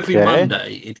 So every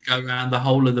Monday, he'd go around the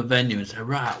whole of the venue and say,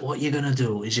 right, what you're going to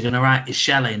do is you're going to write your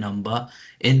chalet number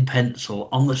in pencil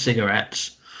on the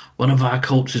cigarettes. One of our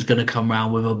cults is going to come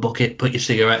round with a bucket, put your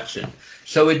cigarettes in.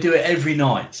 So we'd do it every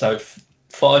night. So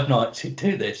 5 nights he'd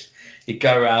do this. He'd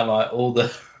go around like all the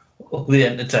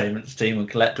entertainment team and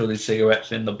collect all these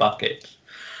cigarettes in the buckets.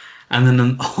 And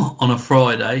then on a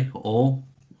Friday or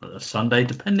a Sunday,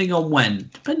 depending on when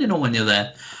you're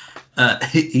there,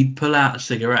 he'd pull out a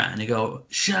cigarette and he'd go,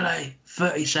 Chalet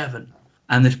 37.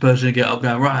 And this person would get up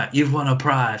going, right, you've won a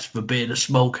prize for being a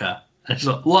smoker. And it's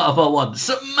like, what have I won?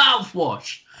 Some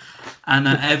mouthwash. And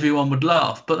everyone would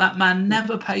laugh. But that man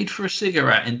never paid for a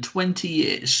cigarette in 20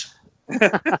 years.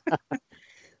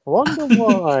 Wonder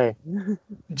why.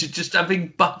 Just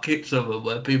having buckets of them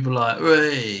where people are like,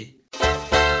 Ray.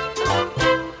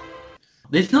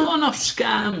 There's not enough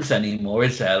scams anymore,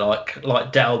 is there?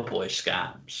 Like Del Boy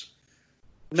scams.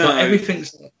 No, like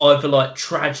everything's either like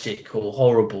tragic or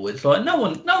horrible. It's like no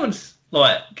one's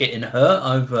like getting hurt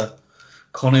over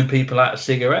conning people out of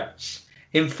cigarettes.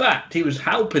 In fact, he was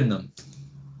helping them.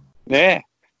 Yeah.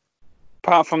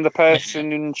 Apart from the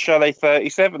person in Chalet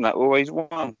 37 that always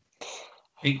won.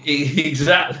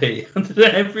 Exactly.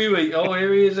 Every week, oh,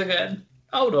 here he is again.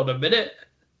 Hold on a minute.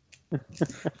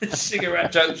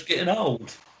 Cigarette joke's getting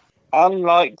old.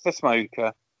 Unlike the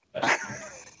smoker.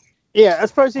 Yeah, I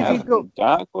suppose if That you've got was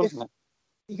dark, wasn't it?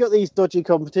 you got these dodgy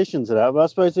competitions and that, but I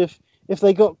suppose if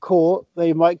they got caught,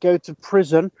 they might go to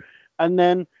prison, and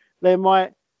then they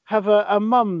might have a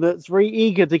mum that's very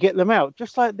eager to get them out,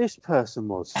 just like this person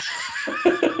was.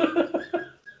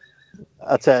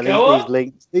 I tell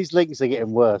you, these links are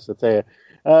getting worse. I tell you,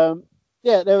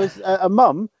 yeah, there was a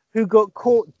mum who got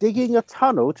caught digging a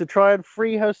tunnel to try and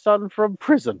free her son from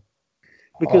prison,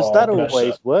 because that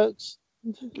always works.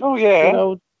 Oh yeah. You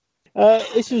know,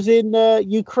 this was in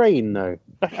Ukraine, though,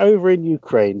 over in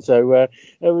Ukraine. So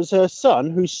there was her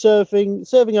son who's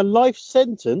serving a life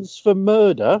sentence for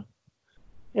murder.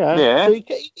 Yeah. So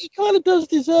he kind of does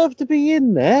deserve to be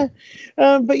in there.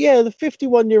 But yeah, the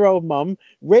 51-year-old mum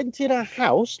rented a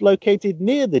house located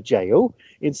near the jail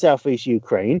in southeast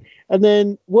Ukraine, and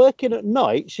then working at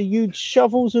night, she used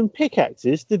shovels and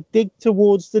pickaxes to dig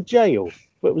towards the jail,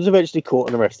 but was eventually caught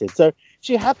and arrested. So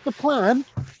she had the plan.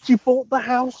 She bought the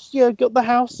house. Yeah, got the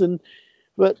house,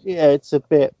 but yeah, it's a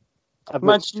bit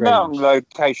strange.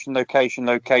 Location.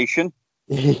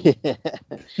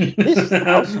 This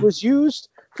house was used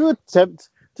to attempt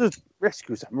to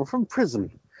rescue someone from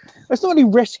prison. It's not really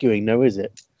rescuing, though, is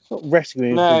it? It's not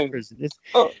rescuing from prison.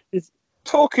 It's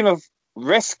talking of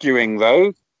rescuing,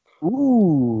 though.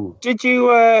 Ooh. Did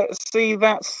you see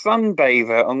that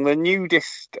sunbather on the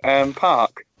nudist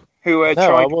park who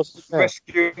tried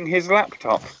rescuing his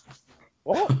laptop?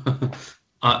 What?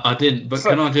 I didn't, but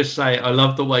can I just say, I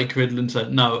love the way Cridland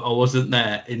said, no, I wasn't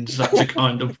there, in such a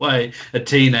kind of way a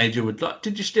teenager would like,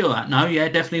 did you steal that? No, yeah,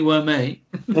 definitely weren't me.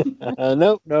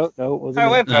 No, it wasn't.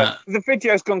 However, the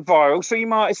video's gone viral, so you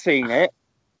might have seen it.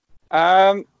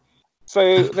 So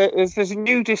there's a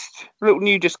little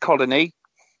nudist colony,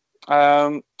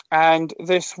 and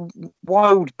this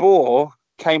wild boar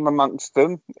came amongst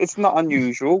them. It's not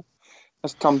unusual,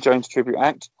 as Tom Jones tribute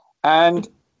act, and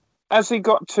as he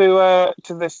got to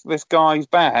this guy's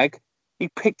bag, he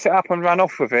picked it up and ran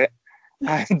off with it,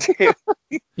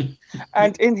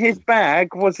 and in his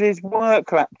bag was his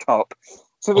work laptop.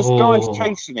 So this guy's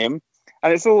chasing him,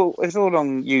 and it's all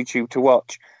on YouTube to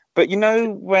watch. But you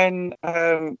know when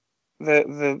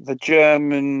the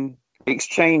German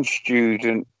exchange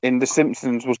student in The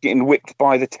Simpsons was getting whipped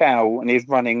by the towel and he's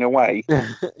running away?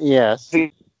 Yes.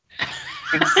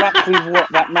 Exactly what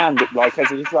that man looked like as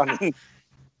he was running.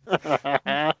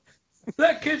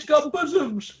 That kid's got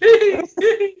bosoms.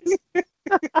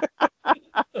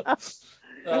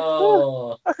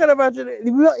 Oh, I can imagine it.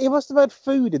 He must have had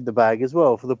food in the bag as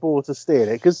well for the boar to steal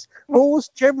it, because boars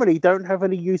generally don't have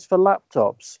any use for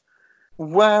laptops.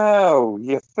 Well,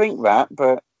 you think that,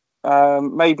 but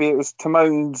maybe it was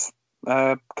Timone's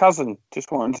cousin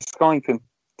just wanting to Skype him.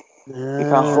 He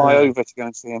can't fly over to go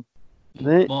and see him.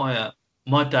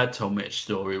 My dad told me a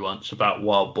story once about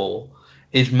wild boar.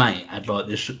 His mate had like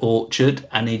this orchard,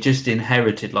 and he just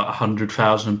inherited like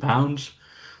 £100,000,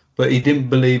 but he didn't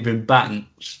believe in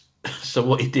banks. So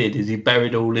what he did is he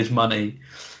buried all his money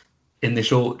in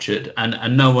this orchard,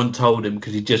 and no one told him,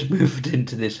 because he just moved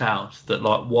into this house, that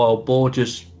like wild boar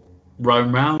just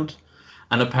roam round.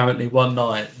 And apparently one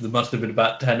night there must have been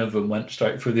about 10 of them went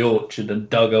straight through the orchard and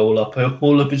dug all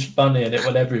of his money, and it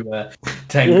went everywhere.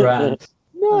 10 grand.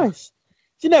 Nice.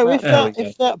 Do you know, if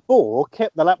that boar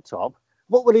kept the laptop,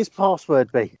 what would his password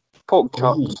be? Pork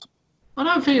chops. I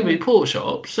don't think it'd be pork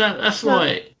chops. That's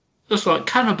like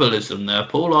cannibalism there,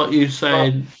 Paul. Like you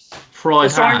saying, fried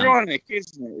It's ham. ironic,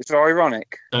 isn't it? It's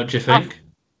ironic. Don't you think?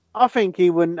 I think he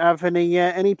wouldn't have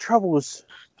any troubles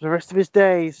for the rest of his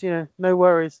days. You know, no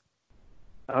worries.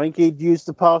 I think he'd use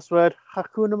the password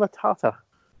Hakuna Matata.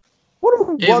 What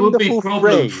a It wonderful would be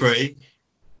problem phrase. free.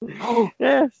 Oh,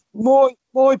 Yes.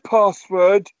 My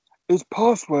password is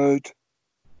password.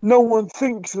 No one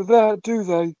thinks of that, do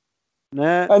they?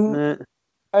 Nah.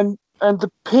 And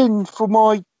the pin for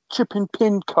my chip and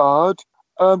pin card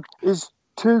is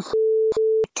 2.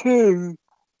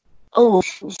 Oh, I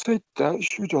shouldn't have said that,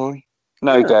 should I?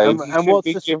 No, Dave. And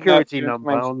what's the security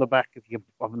number on the back of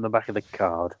the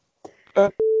card?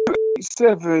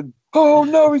 7. Oh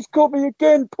no, he's got me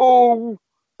again, Paul.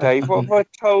 Dave, what have I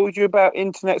told you about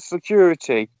internet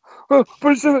security? Oh,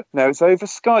 but No, it's over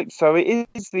Skype, so it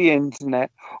is the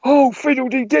internet. oh,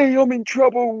 fiddle-dee-dee, I'm in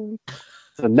trouble.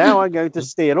 So now I'm going to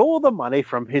steal all the money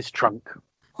from his trunk.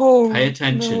 Oh, Pay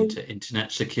attention no. to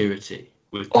internet security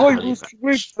with I Halifax. was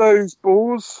with those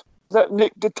boys that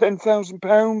nicked the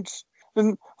 £10,000,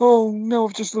 and oh no,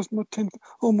 I've just lost my 10.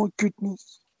 Oh my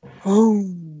goodness. Oh,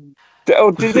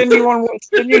 Did anyone watch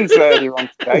the news earlier on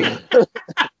today?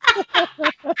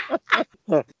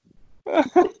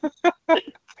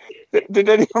 Did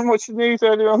anyone watch the news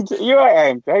earlier on today? You're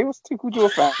right, AMJ. What's tickled your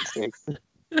fancy?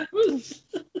 No,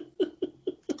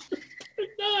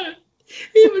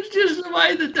 it was just the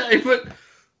way the day, but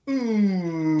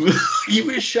you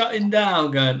were shutting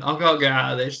down, going, I can't get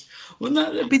out of this.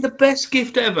 Wouldn't that be the best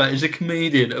gift ever? As a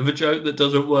comedian of a joke that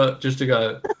doesn't work, just to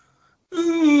go,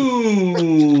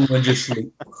 ooh, and just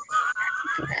sleep.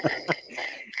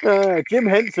 Jim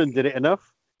Henson did it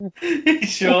enough. He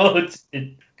sure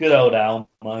did. Good old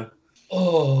Elmo.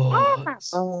 Oh,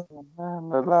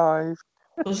 I'm alive.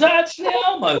 was that actually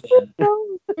Elmo then?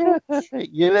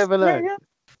 You never know.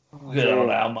 Good old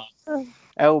Elmo.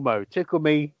 Elmo, tickle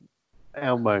me,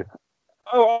 Elmo.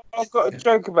 Oh, I've got a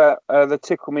joke about the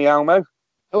Tickle Me Elmo. It's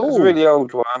Oh, a really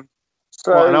old one.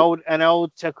 So an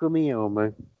old tickle me,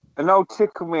 Elmo. an old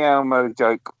Tickle Me Elmo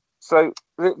joke. So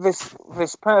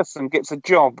this person gets a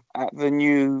job at the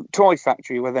new toy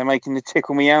factory where they're making the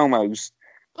Tickle Me Elmos,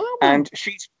 and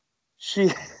she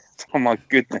oh my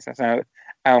goodness, that's how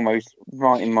Elmo's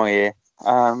right in my ear.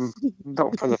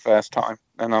 Not for the first time,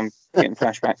 and I'm getting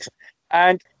flashbacks.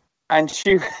 And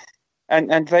she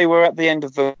and they were at the end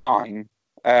of the line,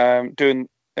 doing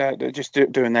their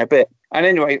bit. And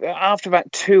anyway, after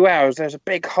about 2 hours, there's a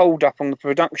big hold up on the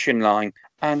production line.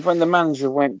 And when the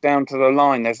manager went down to the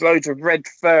line, there's loads of red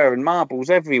fur and marbles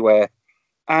everywhere.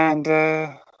 And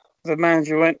the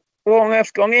manager went, "What on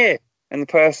earth's gone here?" And the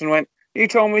person went, "You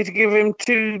told me to give him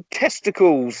 2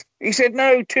 testicles." He said,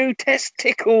 "No, 2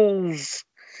 testicles."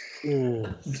 I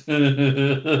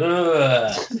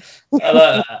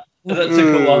like that. That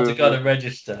took a while to kind of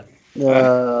register.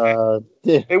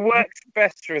 It works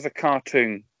better as a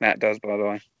cartoon. That does, by the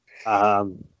way.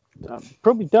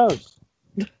 Probably does.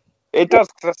 It does,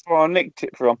 'cause that's where I nicked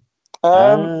it from.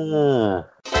 But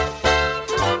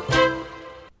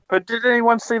did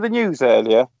anyone see the news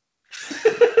earlier?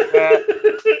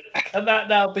 Can that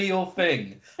now be your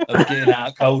thing of getting out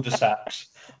of cul-de-sacs?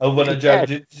 And when a joke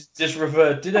just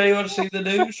referred, did anyone see the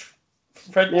news?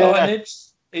 Fred Dynage,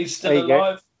 he's still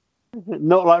alive.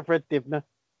 Not like Fred Dibner.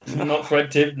 Not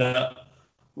Fred Dibner,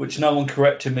 which no one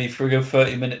corrected me for a good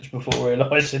 30 minutes before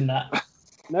realising that.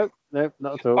 Nope,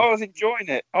 not at all. I was enjoying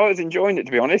it,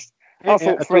 to be honest. I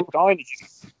thought Fred Dynage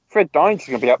is going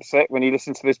to be upset when he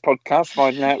listens to this podcast,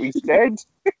 finding out he's dead.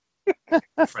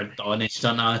 Fred Dynage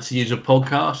don't know how to use a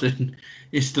podcast, and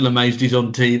he's still amazed he's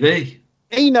on TV.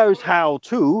 He knows how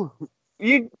to.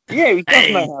 He does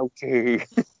know how to.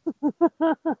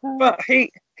 But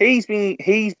he's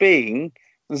been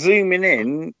zooming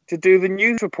in to do the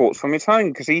news reports from his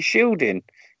home because he's shielding.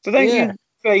 So don't you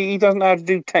say he doesn't know how to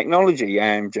do technology,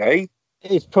 AMJ?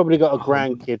 He's probably got a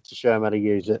grandkid to show him how to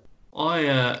use it.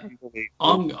 I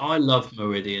love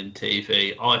Meridian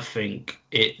TV. I think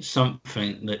it's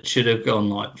something that should have gone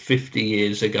like 50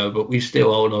 years ago, but we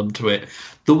still hold on to it.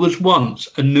 There was once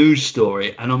a news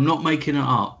story, and I'm not making it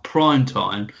up, prime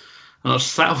time, and I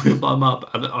sat with my mum,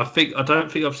 and I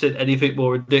don't think I've said anything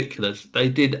more ridiculous. They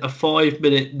did a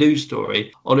 5-minute news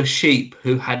story on a sheep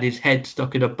who had his head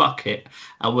stuck in a bucket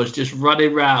and was just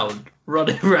running round.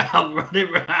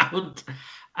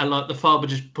 And like the farmer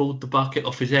just pulled the bucket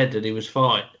off his head and he was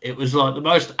fine. It was like the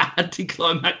most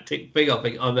anticlimactic thing I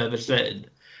think I've ever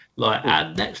said. Like,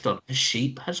 and next on, a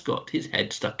sheep has got his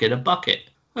head stuck in a bucket.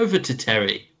 Over to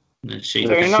Terry. And the sheep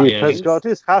has got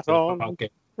his hat on.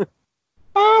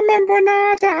 I remember when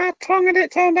I had a hat on and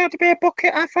it turned out to be a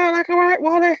bucket. I felt like a white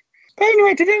wally. But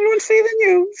anyway, did anyone see the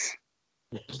news?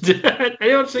 Did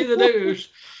anyone see the news?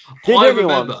 Did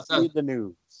everyone see the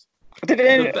news? Did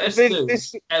the best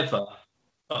news ever.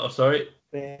 Oh, sorry.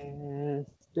 Best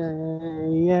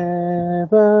day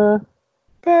ever.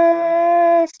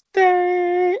 Best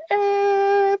day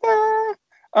ever.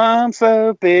 I'm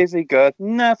so busy, got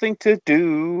nothing to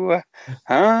do.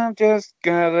 I'm just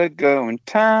gonna go and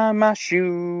tie my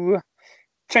shoe.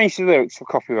 Change the lyrics for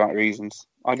copyright reasons.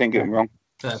 I didn't get them wrong.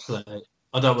 Fair play.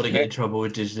 I don't want to get in trouble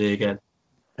with Disney again.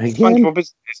 SpongeBob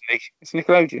is Disney. It's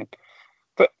Nickelodeon.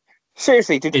 But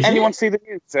seriously, did anyone see the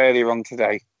news earlier on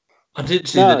today? I didn't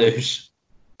see the news.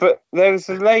 But there was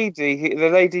the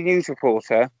lady news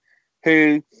reporter,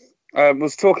 who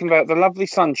was talking about the lovely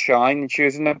sunshine, and she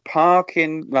was in a park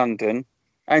in London,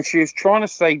 and she was trying to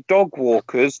say dog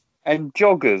walkers and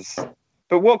joggers.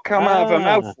 But what came out of her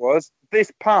mouth was,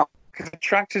 this park has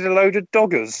attracted a load of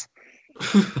doggers.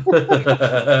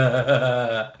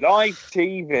 Live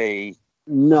TV.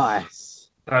 Nice.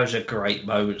 Those are great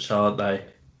moments, aren't they?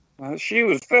 She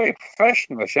was very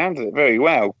professional. She handled it very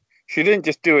well. She didn't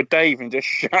just do a Dave and just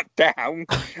shut down.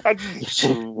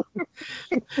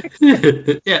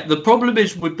 Yeah, the problem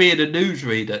is with being a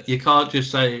newsreader, you can't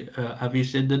just say, "Have you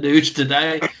seen the news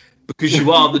today?" Because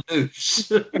you are the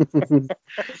news.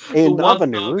 In But other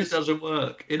one time news, it doesn't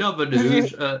work. In other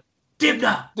news,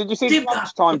 Dimna. Did you see the Dimna.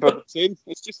 lunchtime bulletin?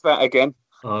 It's just that again.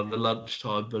 Oh, the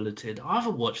lunchtime bulletin. I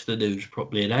haven't watched the news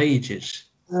properly in ages.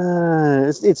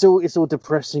 it's all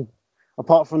depressing.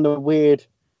 Apart from the weird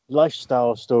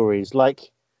lifestyle stories,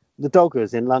 like the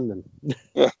doggers in London,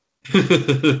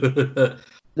 The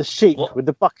the sheep What? with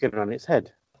the bucket on its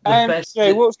head. And best,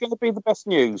 what's going to be the best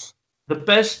news? the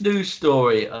best news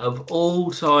story of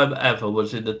all time ever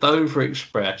was in the Dover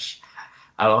Express,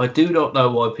 and I do not know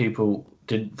why people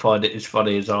didn't find it as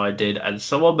funny as I did. And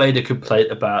someone made a complaint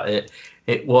about it.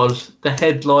 It was the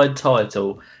headline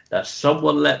title that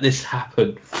someone let this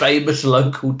happen. Famous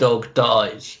local dog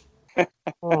dies.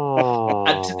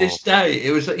 And to this day,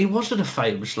 he wasn't a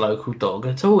famous local dog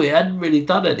at all. He hadn't really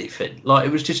done anything. Like,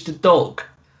 it was just a dog.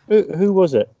 Who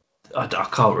was it? I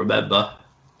can't remember.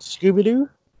 Scooby Doo?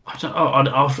 I don't,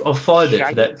 I'll find it for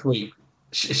Shaggy? next week.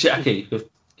 Shaggy.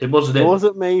 It wasn't It him.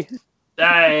 wasn't me.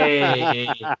 Hey!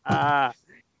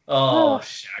 Oh, I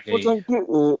Shaggy. don't get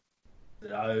it.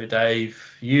 No, Dave,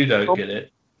 you don't get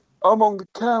it. I'm on the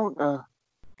counter.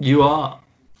 You are.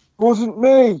 Wasn't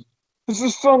me. It's the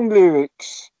song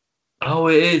lyrics. Oh,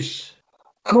 it is.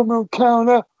 Come on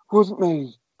counter. Wasn't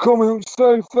me. Come on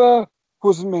sofa.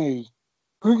 Wasn't me.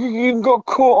 Who even got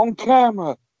caught on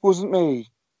camera? Wasn't me.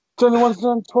 21's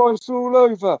done twice all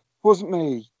over. Wasn't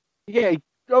me. Yeah, he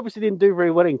obviously didn't do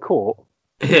very well in court.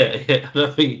 Yeah, I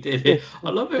don't think he did it. I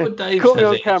love it when Dave Caught me says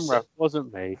on it. camera.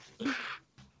 Wasn't me.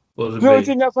 Wasn't No, I me.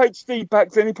 didn't have HD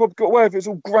back then. He probably got away with it. It's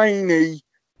all grainy.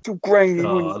 It's all grainy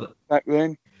Oh, back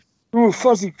then. Ooh,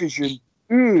 fuzzy vision.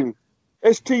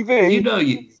 STV. you know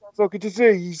Sounds like a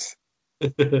disease.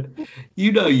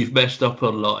 you know you've messed up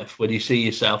on life when you see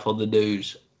yourself on the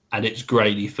news and it's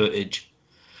grainy footage.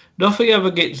 Nothing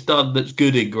ever gets done that's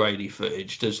good in grainy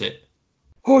footage, does it?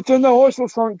 Oh, I don't know. I saw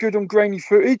something good on grainy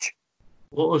footage.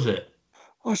 What was it?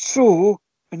 I saw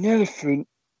an elephant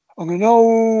on an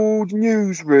old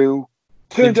newsreel.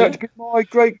 Turned Did out to be my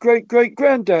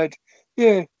great-great-great-granddad.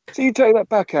 Yeah. So you take that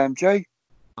back, MJ.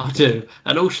 I do.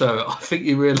 And also, I think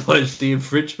you realised the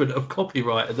infringement of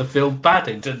copyright in the film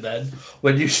Paddington then,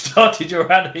 when you started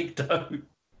your anecdote.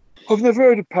 I've never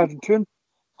heard of Paddington.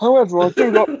 However, I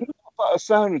do like peanut butter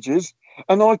sandwiches,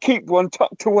 and I keep one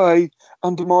tucked away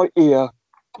under my ear.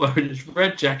 Wearing his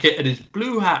red jacket and his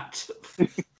blue hat.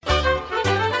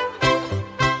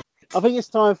 I think it's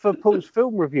time for Paul's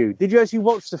film review. Did you actually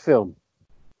watch the film?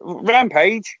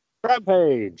 Rampage.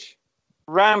 Rampage.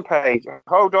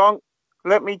 Hold on.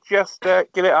 Let me just get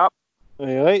it up.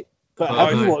 Anyway, but Oh,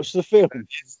 have you no. watched the film?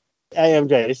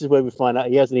 AMJ, this is where we find out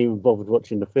he hasn't even bothered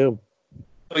watching the film.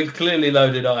 He's clearly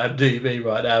loaded IMDb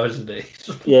right now, isn't he?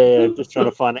 Yeah, just trying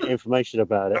to find out information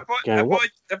about it. Have Going, what?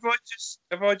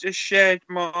 I just shared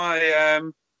my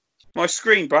my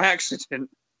screen by accident?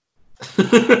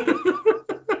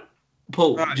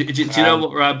 Paul, Right. do you know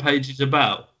what Rampage is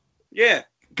about? Yeah.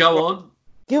 Go on.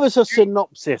 Give us a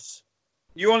synopsis.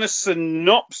 You want a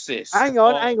synopsis? Hang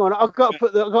on. I've got to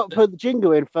put the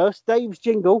jingle in first. Dave's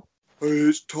jingle.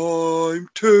 It's time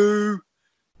to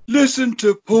listen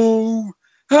to Paul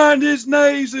and his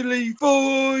nasally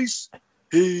voice.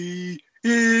 He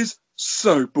is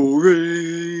so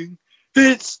boring.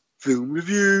 It's film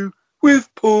review with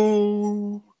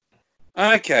Paul.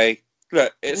 Okay.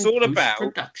 Look, it's all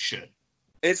Production.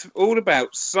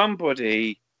 about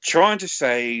somebody trying to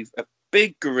save a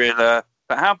big gorilla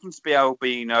that happens to be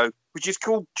albino, which is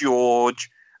called George.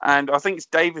 And I think it's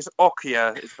Davis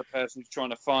Okia is the person who's trying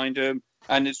to find him.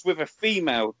 And it's with a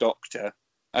female doctor.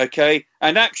 Okay.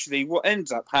 And actually, what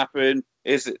ends up happening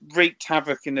is it wreaked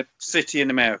havoc in the city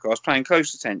in America. I was paying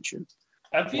close attention.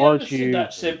 Have you Why'd ever seen you-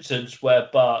 that Simpsons where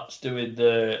Bart's doing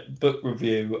the book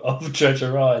review of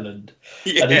Treasure Island?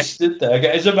 And he stood there,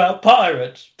 it's about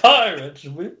pirates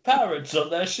with parrots on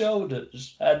their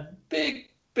shoulders and big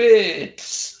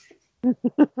beards.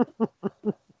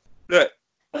 Look,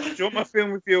 do you want my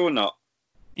film review or not?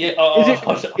 Yeah,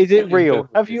 Is it real?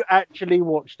 Have you actually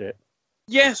watched it?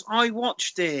 Yes, I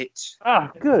watched it.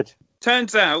 Ah, good.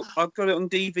 Turns out I've got it on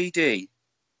DVD.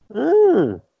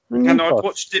 And I'd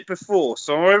watched it before,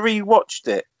 so I rewatched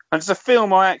it. And it's a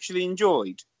film I actually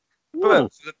enjoyed.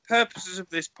 But for the purposes of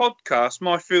this podcast,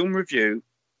 my film review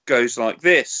goes like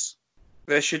this.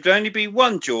 There should only be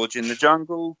one George in the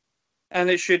jungle, and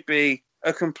it should be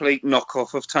a complete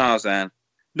knockoff of Tarzan,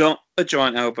 not a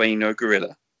giant albino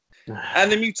gorilla.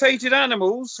 And the mutated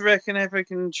animals, reckon everyone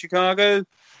in Chicago,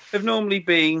 have normally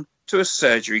been to a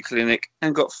surgery clinic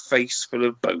and got face full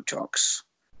of Botox.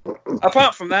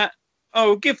 Apart from that, I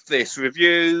will give this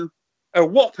review a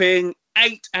whopping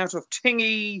 8 out of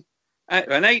 10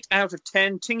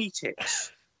 tingy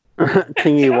ticks.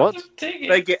 Tingy what?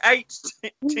 They get 8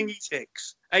 tingy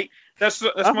ticks. 8. That's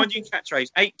my new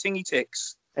catchphrase. 8 tingy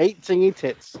ticks. 8 tingy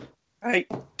tits. 8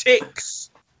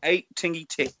 ticks. 8 tingy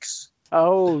ticks.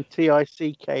 Oh,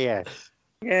 TICKS.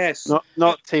 Yes.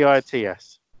 Not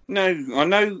TITS. No, I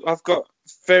know I've got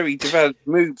very developed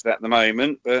moves at the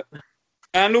moment,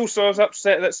 and also I was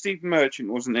upset that Stephen Merchant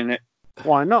wasn't in it.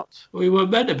 Why not? We were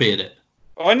meant to be in it.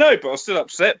 I know, but I was still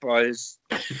upset by his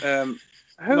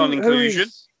non-inclusion.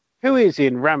 Who is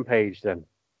in Rampage then?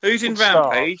 Who's in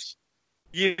Rampage?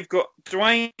 You've got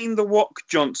Dwayne The Rock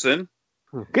Johnson.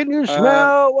 Can you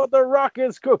smell what the Rock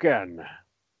is cooking?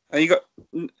 And you got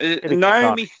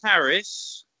Naomi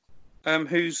Harris,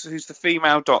 who's the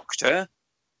female doctor.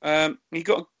 You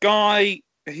got a guy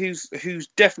who's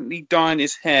definitely dyeing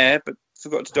his hair, but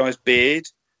forgot to dye his beard.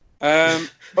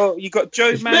 You got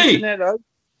Joe Manganiello.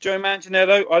 Joe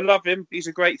Manganiello, I love him. He's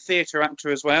a great theatre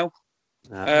actor as well.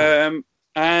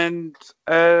 And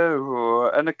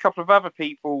a couple of other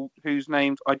people whose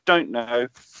names I don't know.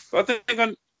 But I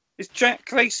think is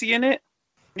Jack Lacey in it?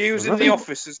 He was in The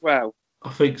Office as well. I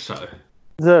think so.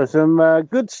 There's some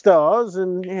good stars,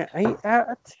 and 8 out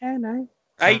of 10, eh?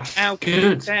 8 out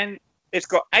of 10. It's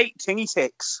got 8 tingy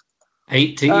ticks.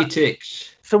 8 tingy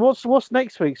ticks. So what's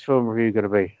next week's film review going to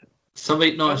be?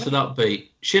 Something nice and upbeat.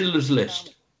 Schindler's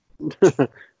List.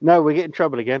 No, we get in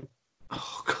trouble again.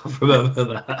 Oh, I can't remember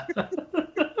that.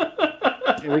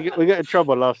 we got in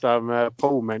trouble last time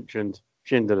Paul mentioned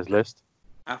Schindler's List.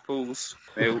 Apples,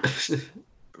 milk,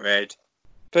 bread,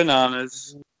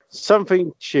 bananas.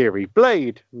 Something cheery.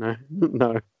 Blade. No.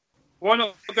 Why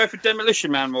not go for Demolition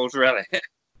Man, Mozzarella?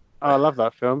 I love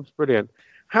that film. It's brilliant.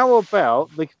 How about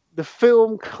the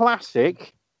film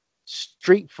classic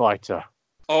Street Fighter?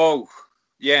 Oh,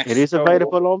 yes. It is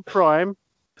available on Prime.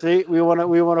 See, we want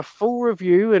a full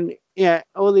review and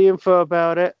all the info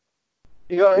about it.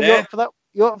 You got for that?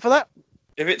 You got for that?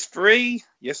 If it's free,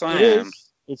 yes, I am.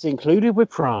 It's included with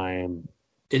Prime.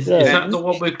 Is that the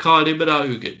one with Kylie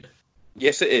Minogue?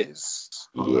 Yes, it is.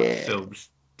 Oh, that film's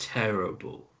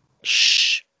terrible.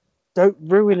 Shh! Don't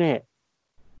ruin it.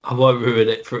 I won't ruin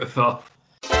it for a film.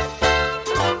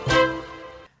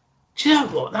 Do you know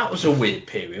what? That was a weird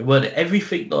period, wasn't it?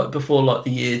 Everything like before, like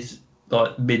the years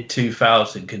like mid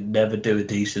 2000, could never do a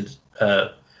decent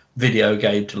video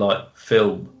game to like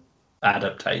film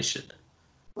adaptation.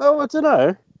 Well, I don't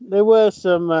know. There were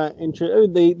some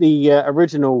the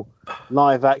original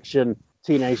live action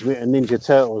Teenage Mutant Ninja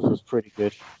Turtles was pretty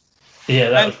good. Yeah,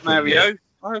 that and was Mario. good.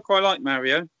 I quite like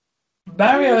Mario.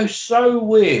 Mario's so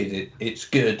weird. It's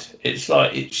good. It's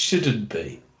like it shouldn't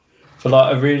be. For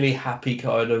like a really happy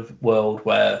kind of world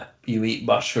where you eat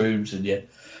mushrooms and you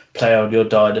play on your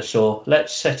dinosaur.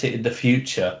 Let's set it in the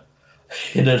future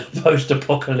in a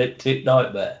post-apocalyptic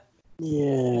nightmare.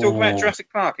 Yeah. Talking about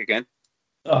Jurassic Park again.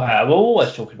 We're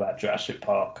always talking about Jurassic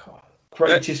Park.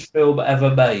 Greatest film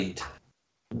ever made.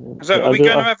 So are we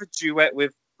going to have a duet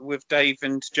with Dave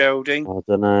and Geraldine? I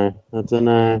don't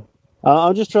know.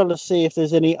 I'm just trying to see if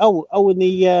there's any. In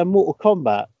the Mortal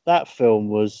Kombat, that film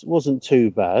wasn't too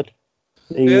bad.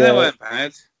 They weren't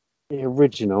bad. The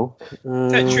original.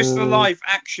 Tetris, the live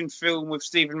action film with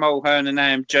Stephen Mulhern and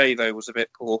AMJ, though, was a bit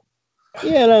poor.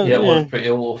 It was pretty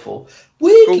awful.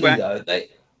 Weirdly, though, that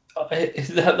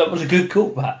was a good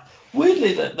callback.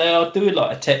 Weirdly, that they are doing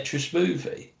like a Tetris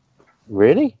movie.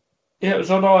 Really? Yeah, it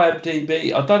was on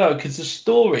IMDb. I don't know, because the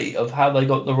story of how they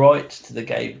got the rights to the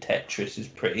game Tetris is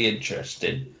pretty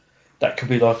interesting. That could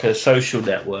be like a social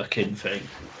networking thing.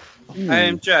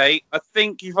 AMJ, I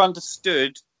think you've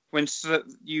understood when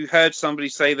you heard somebody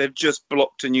say they've just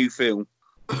blocked a new film.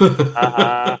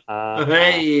 Hey.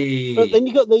 But then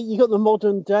you got the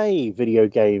modern day video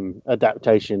game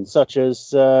adaptation, such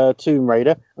as Tomb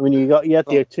Raider. I mean, you had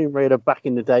the Tomb Raider back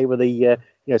in the day with the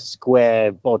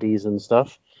square bodies and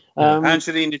stuff.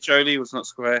 Angelina Jolie was not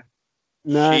square.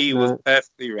 She was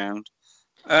perfectly round.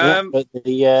 But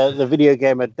the video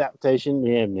game adaptation,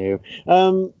 no.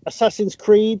 Assassin's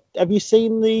Creed. Have you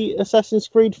seen the Assassin's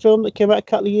Creed film that came out a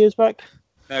couple of years back?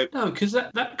 No, because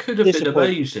that could have been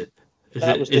amazing.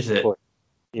 Is it?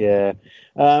 Yeah.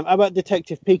 How about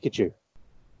Detective Pikachu?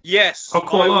 Yes, I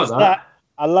quite like that.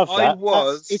 I love that.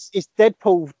 It's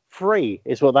Deadpool 3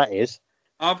 is what that is.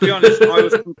 I'll be honest,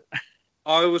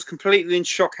 I was completely in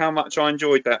shock how much I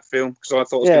enjoyed that film because I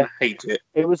thought I was going to hate it.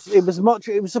 It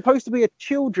was supposed to be a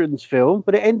children's film,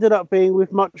 but it ended up being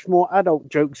with much more adult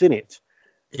jokes in it.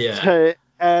 Yeah.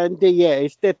 And yeah,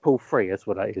 it's Deadpool 3. That's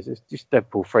what it is. It's just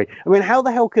Deadpool 3. I mean, how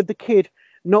the hell could the kid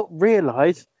not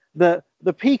realise that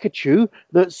the Pikachu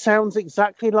that sounds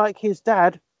exactly like his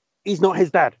dad is not his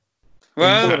dad?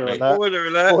 Well, Exactly. spoiler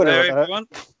alert Spoiler there, alert. everyone.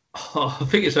 Oh, I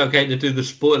think it's okay to do the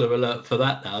spoiler alert for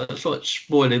that now. That's like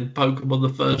spoiling Pokemon the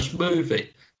first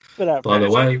movie. For that By the It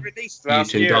was only way, released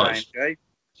last two year, dies. AMJ.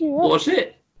 Was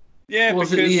it? Yeah,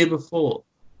 Was it because the year before?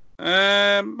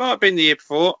 might have been the year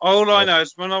before. All I know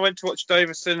is when I went to watch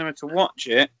Dover Cinema to watch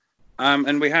it,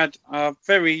 and we had a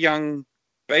very young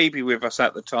baby with us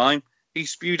at the time, he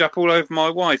spewed up all over my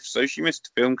wife, so she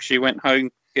missed the film because she went home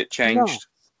to get changed.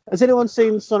 Has anyone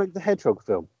seen Sonic the Hedgehog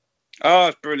film? Oh,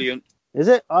 it's brilliant. Is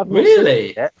it? I've not seen Really?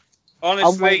 it yet. I'm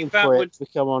Honestly, waiting that for would it to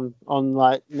come on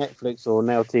like Netflix or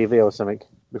Now TV or something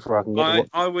before I can get to watch.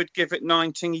 I would give it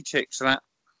 9 tingy ticks for that.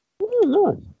 Oh,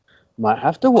 no. Might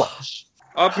have to watch.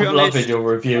 I'll be I'm loving honest. your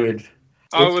reviewing.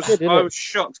 I It's was good, isn't I it? was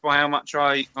shocked by how much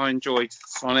I enjoyed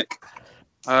Sonic,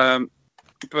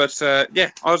 but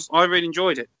yeah, I really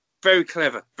enjoyed it. Very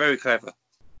clever, very clever,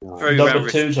 very well Number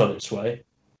written. 2's on its way.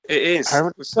 It is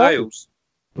Apparently with so. Tails.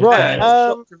 Right. And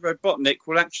Dr. Robotnik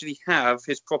will actually have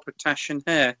his proper tash and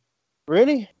hair.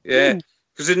 Really? Yeah,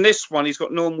 because in this one he's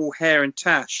got normal hair and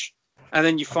tash, and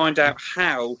then you find out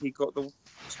how he got the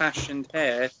tash and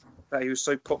hair that he was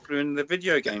so popular in the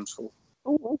video games for.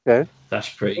 Oh, okay. That's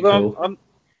pretty Although cool. I'm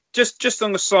just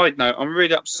on a side note, I'm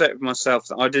really upset with myself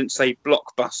that I didn't say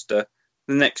blockbuster,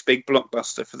 the next big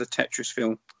blockbuster for the Tetris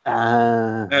film.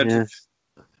 Yeah.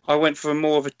 I went for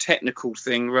more of a technical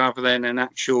thing rather than an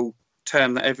actual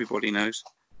term that everybody knows.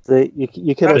 You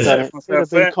could have Yeah. done it. It would have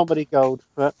been comedy gold.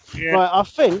 But Yeah. right, I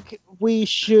think we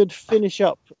should finish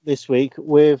up this week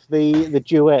with the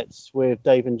duets with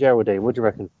Dave and Geraldine. What do you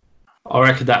reckon? I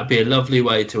reckon that would be a lovely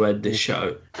way to end this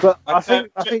show. But I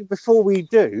I think before we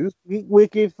do, we'll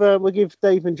give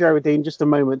Dave and Geraldine just a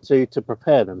moment to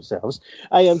prepare themselves.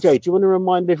 AMJ, do you want to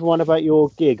remind everyone about your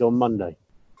gig on Monday?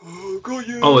 Oh, got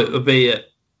you. Oh, it would be...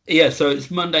 so it's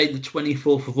Monday the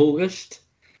 24th of August.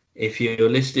 If you're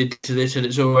listening to this and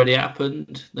it's already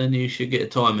happened, then you should get a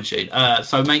time machine.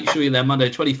 So make sure you're there Monday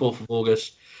 24th of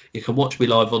August. You can watch me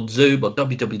live on Zoom on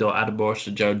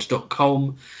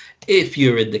www.adammorrisonjones.com. If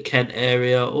you're in the Kent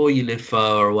area or you live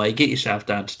far away, get yourself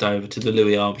down to Dover to the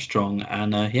Louis Armstrong,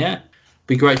 and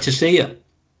be great to see you.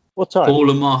 What time? Paul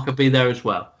and Mark will be there as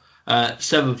well.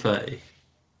 7:30.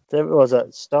 Was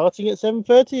that starting at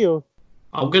 7:30 or?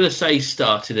 I'm going to say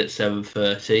started at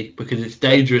 7:30 because it's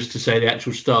dangerous to say the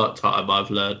actual start time,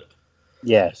 I've learned.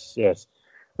 Yes.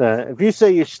 If you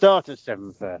say you start at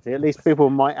 7:30, at least people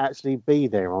might actually be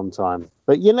there on time.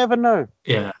 But you never know.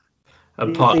 Yeah. And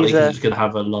These partly are- because it's going to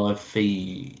have a live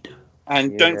feed.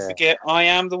 And don't Yeah. forget, I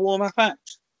am the warm-up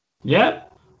act. Yeah.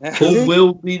 Paul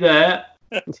will be there.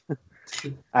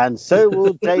 And so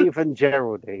will Dave and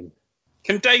Geraldine.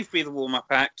 Can Dave be the warm-up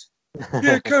act?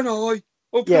 Yeah, can I?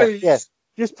 Oh, Yeah, please. yeah.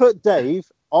 Just put Dave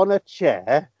on a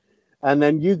chair, and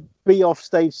then you be off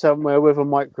stage somewhere with a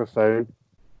microphone.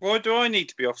 Why do I need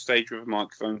to be off stage with a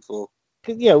microphone for?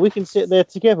 Yeah, we can sit there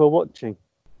together watching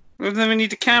Well, then we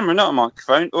need a camera, not a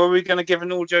microphone. Or are we going to give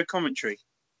an audio commentary?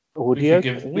 audio.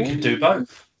 We could do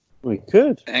both. We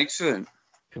could. Excellent.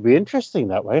 Could be interesting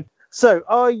that way. So,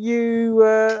 are you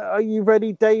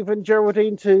ready, Dave and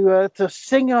Geraldine, to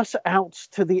sing us out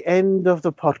to the end of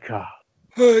the podcast?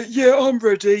 Yeah, I'm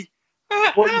ready.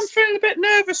 What I'm is- feeling a bit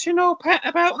nervous, Pat,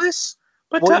 about this.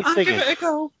 But What are you I'll give singing? it a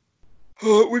go.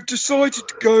 We've decided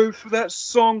to go for that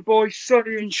song by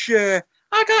Sonny and Cher.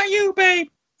 I got you, babe.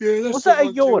 Yeah, that's Was that the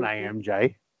a one, yawn, too.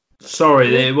 AMJ?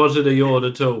 Sorry, it wasn't a yawn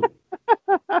at all.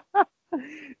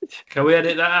 Can we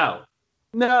edit that out?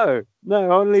 No,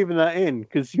 I'm leaving that in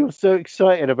because you're so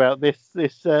excited about this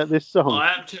song.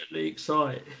 I am totally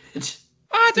excited.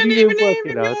 I didn't You're even hear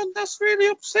working it, hard. man. That's really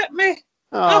upset me.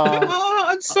 I put my Oh,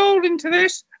 heart and soul into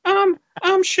this.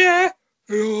 I'm Cher.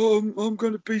 Yeah, I'm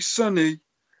going to be Sonny.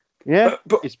 yeah.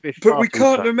 But It's Biff we Parton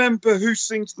can't song. remember who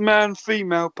sings the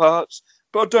male-female parts.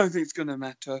 But I don't think it's going to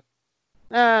matter.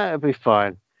 It'll be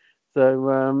fine.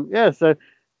 So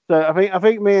so I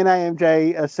think me and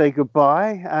AMJ say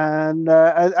goodbye,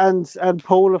 and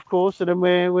Paul, of course, and then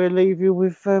we'll leave you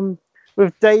with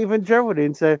Dave and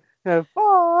Geraldine. So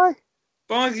bye.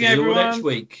 Bye, See you all next everyone.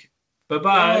 week.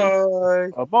 Bye-bye. Bye.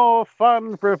 A more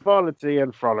fun, frivolity,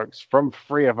 and frolics from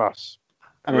three of us,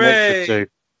 and an extra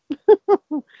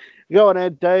two. Go on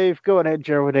ahead, Dave. Go on ahead,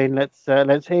 Geraldine. Let's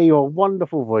hear your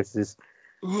wonderful voices.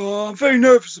 Oh, I'm very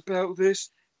nervous about this.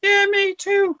 Yeah, me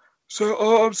too. So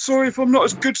I'm sorry if I'm not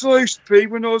as good as I used to be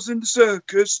when I was in the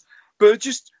circus. But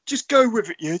just go with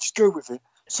it, yeah? Just go with it.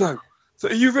 So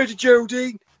are you ready,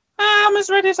 Geraldine? I'm as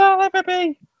ready as I'll ever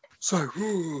be. So,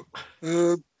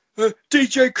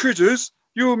 DJ Critters,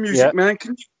 you're a music man.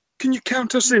 Can you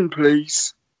count us in,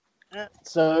 please?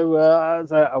 So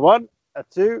a 1, a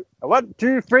 2, a 1,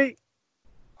 2, 3.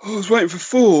 I was waiting for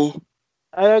 4.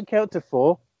 I don't count to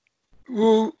 4.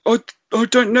 Well, I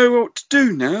don't know what to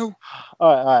do now.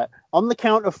 All right. On the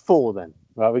count of 4, then.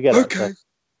 Right, we get it. Okay.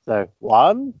 So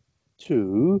 1,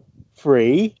 2,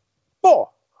 3, 4.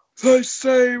 They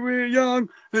say we're young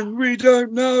and we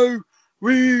don't know.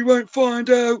 We won't find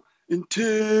out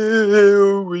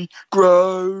until we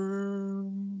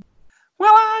grow.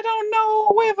 Well, I don't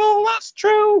know if all that's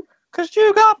true, 'cause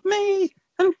you got me,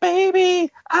 and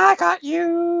baby, I got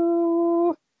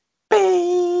you.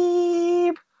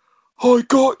 Babe. I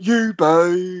got you,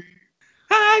 babe.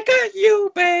 I got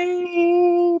you,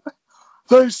 babe.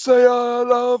 They say our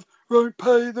love won't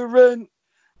pay the rent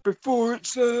before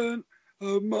it's earned.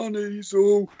 Our money's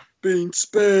all been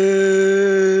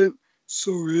spent.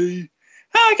 Sorry.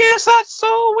 I guess that's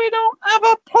so we don't have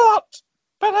a plot,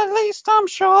 but at least I'm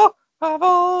sure of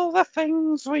all the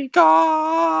things we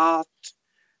got.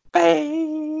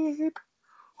 Babe.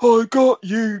 I got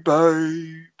you,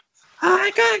 babe.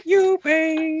 I got you,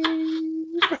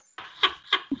 babe.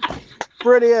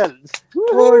 Brilliant.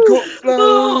 I got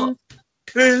flowers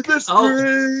in the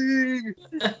spring.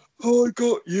 I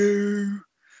got you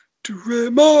to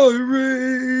wear my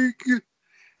ring.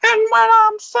 And when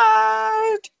I'm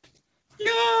sad,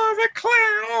 you're a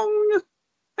clown.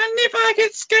 And if I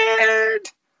get scared,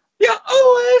 you're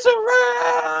always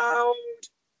around.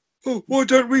 Oh, why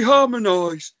don't we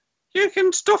harmonise? You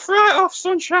can stuff right off,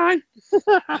 sunshine.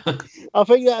 I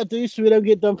think that'll do so we don't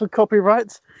get done for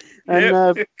copyright.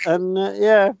 And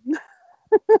yeah.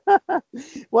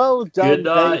 Well done,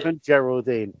 Dave and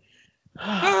Geraldine.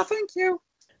 Oh, thank you.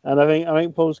 And I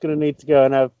think Paul's going to need to go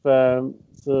and have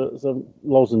some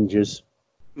lozenges.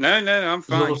 No, I'm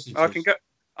fine. Lozenges.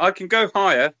 I can go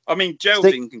higher. I mean,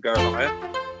 Geraldine can go higher.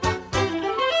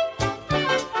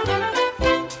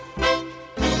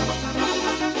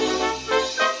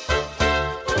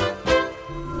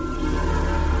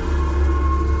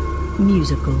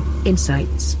 Musical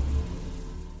Insights.